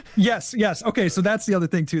better. Yes. Okay, so that's the other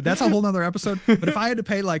thing too. That's a whole nother episode. But if I had to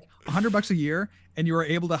pay like $100 a year and you were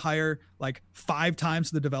able to hire like 5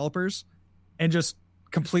 times the developers and just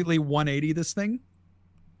completely 180 this thing,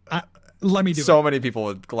 let me do it. So many people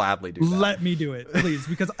would gladly do that. Let me do it, please,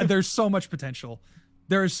 because there's so much potential.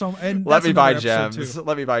 There is so, and let me buy gems.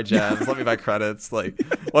 Let me buy gems. Let me buy credits. Like,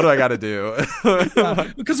 what do I got to do?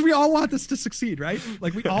 Because we all want this to succeed, right?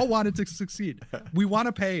 Like, we all want it to succeed. We want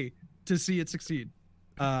to pay to see it succeed.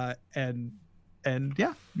 And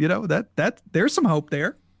yeah, you know, that there's some hope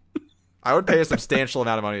there. I would pay a substantial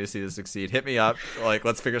amount of money to see this succeed. Hit me up. Like,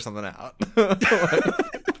 let's figure something out.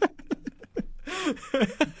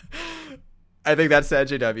 I think that's the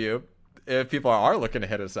JW. If people are looking to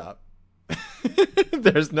hit us up,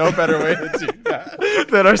 there's no better way to do that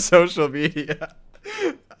than our social media.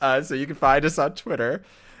 So you can find us on Twitter.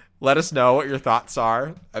 Let us know what your thoughts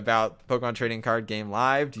are about Pokemon Trading Card Game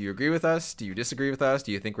Live. Do you agree with us? Do you disagree with us?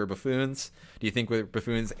 Do you think we're buffoons? Do you think we're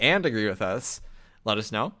buffoons and agree with us? Let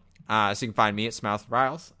us know. So you can find me at Smouth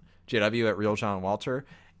Riles, JW at Real John Walter,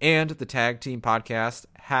 and the Tag Team Podcast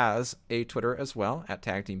has a Twitter as well at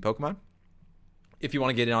Tag Team Pokemon. If you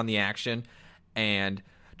want to get in on the action and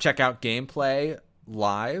check out gameplay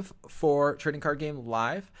live for Trading Card Game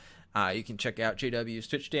Live, you can check out JW's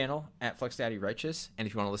Twitch channel at FlexDaddyRighteous. And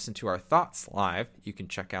if you want to listen to our thoughts live, you can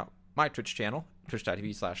check out my Twitch channel,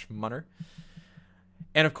 twitch.tv/Munner.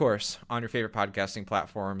 And of course, on your favorite podcasting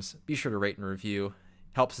platforms, be sure to rate and review.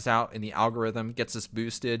 Helps us out in the algorithm, gets us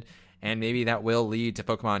boosted, and maybe that will lead to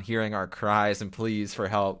Pokemon hearing our cries and pleas for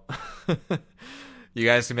help. You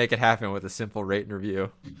guys can make it happen with a simple rate and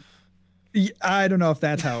review. I don't know if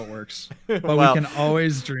that's how it works, but well, we can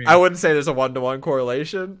always dream. I wouldn't say there's a 1-to-1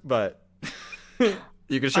 correlation, but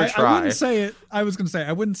you can sure try. I wouldn't say it. I was going to say,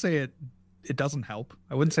 I wouldn't say it. It doesn't help.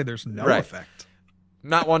 I wouldn't say there's no effect.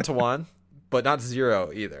 Not 1-to-1, but not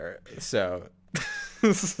 0 either. So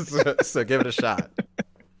give it a shot.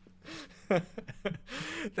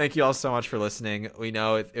 Thank you all so much for listening. We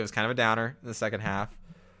know it was kind of a downer in the second half,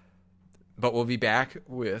 but we'll be back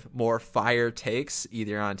with more fire takes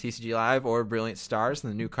either on TCG Live or Brilliant Stars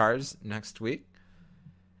and the new cards next week.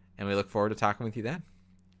 And we look forward to talking with you then.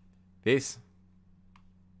 Peace.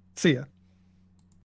 See ya.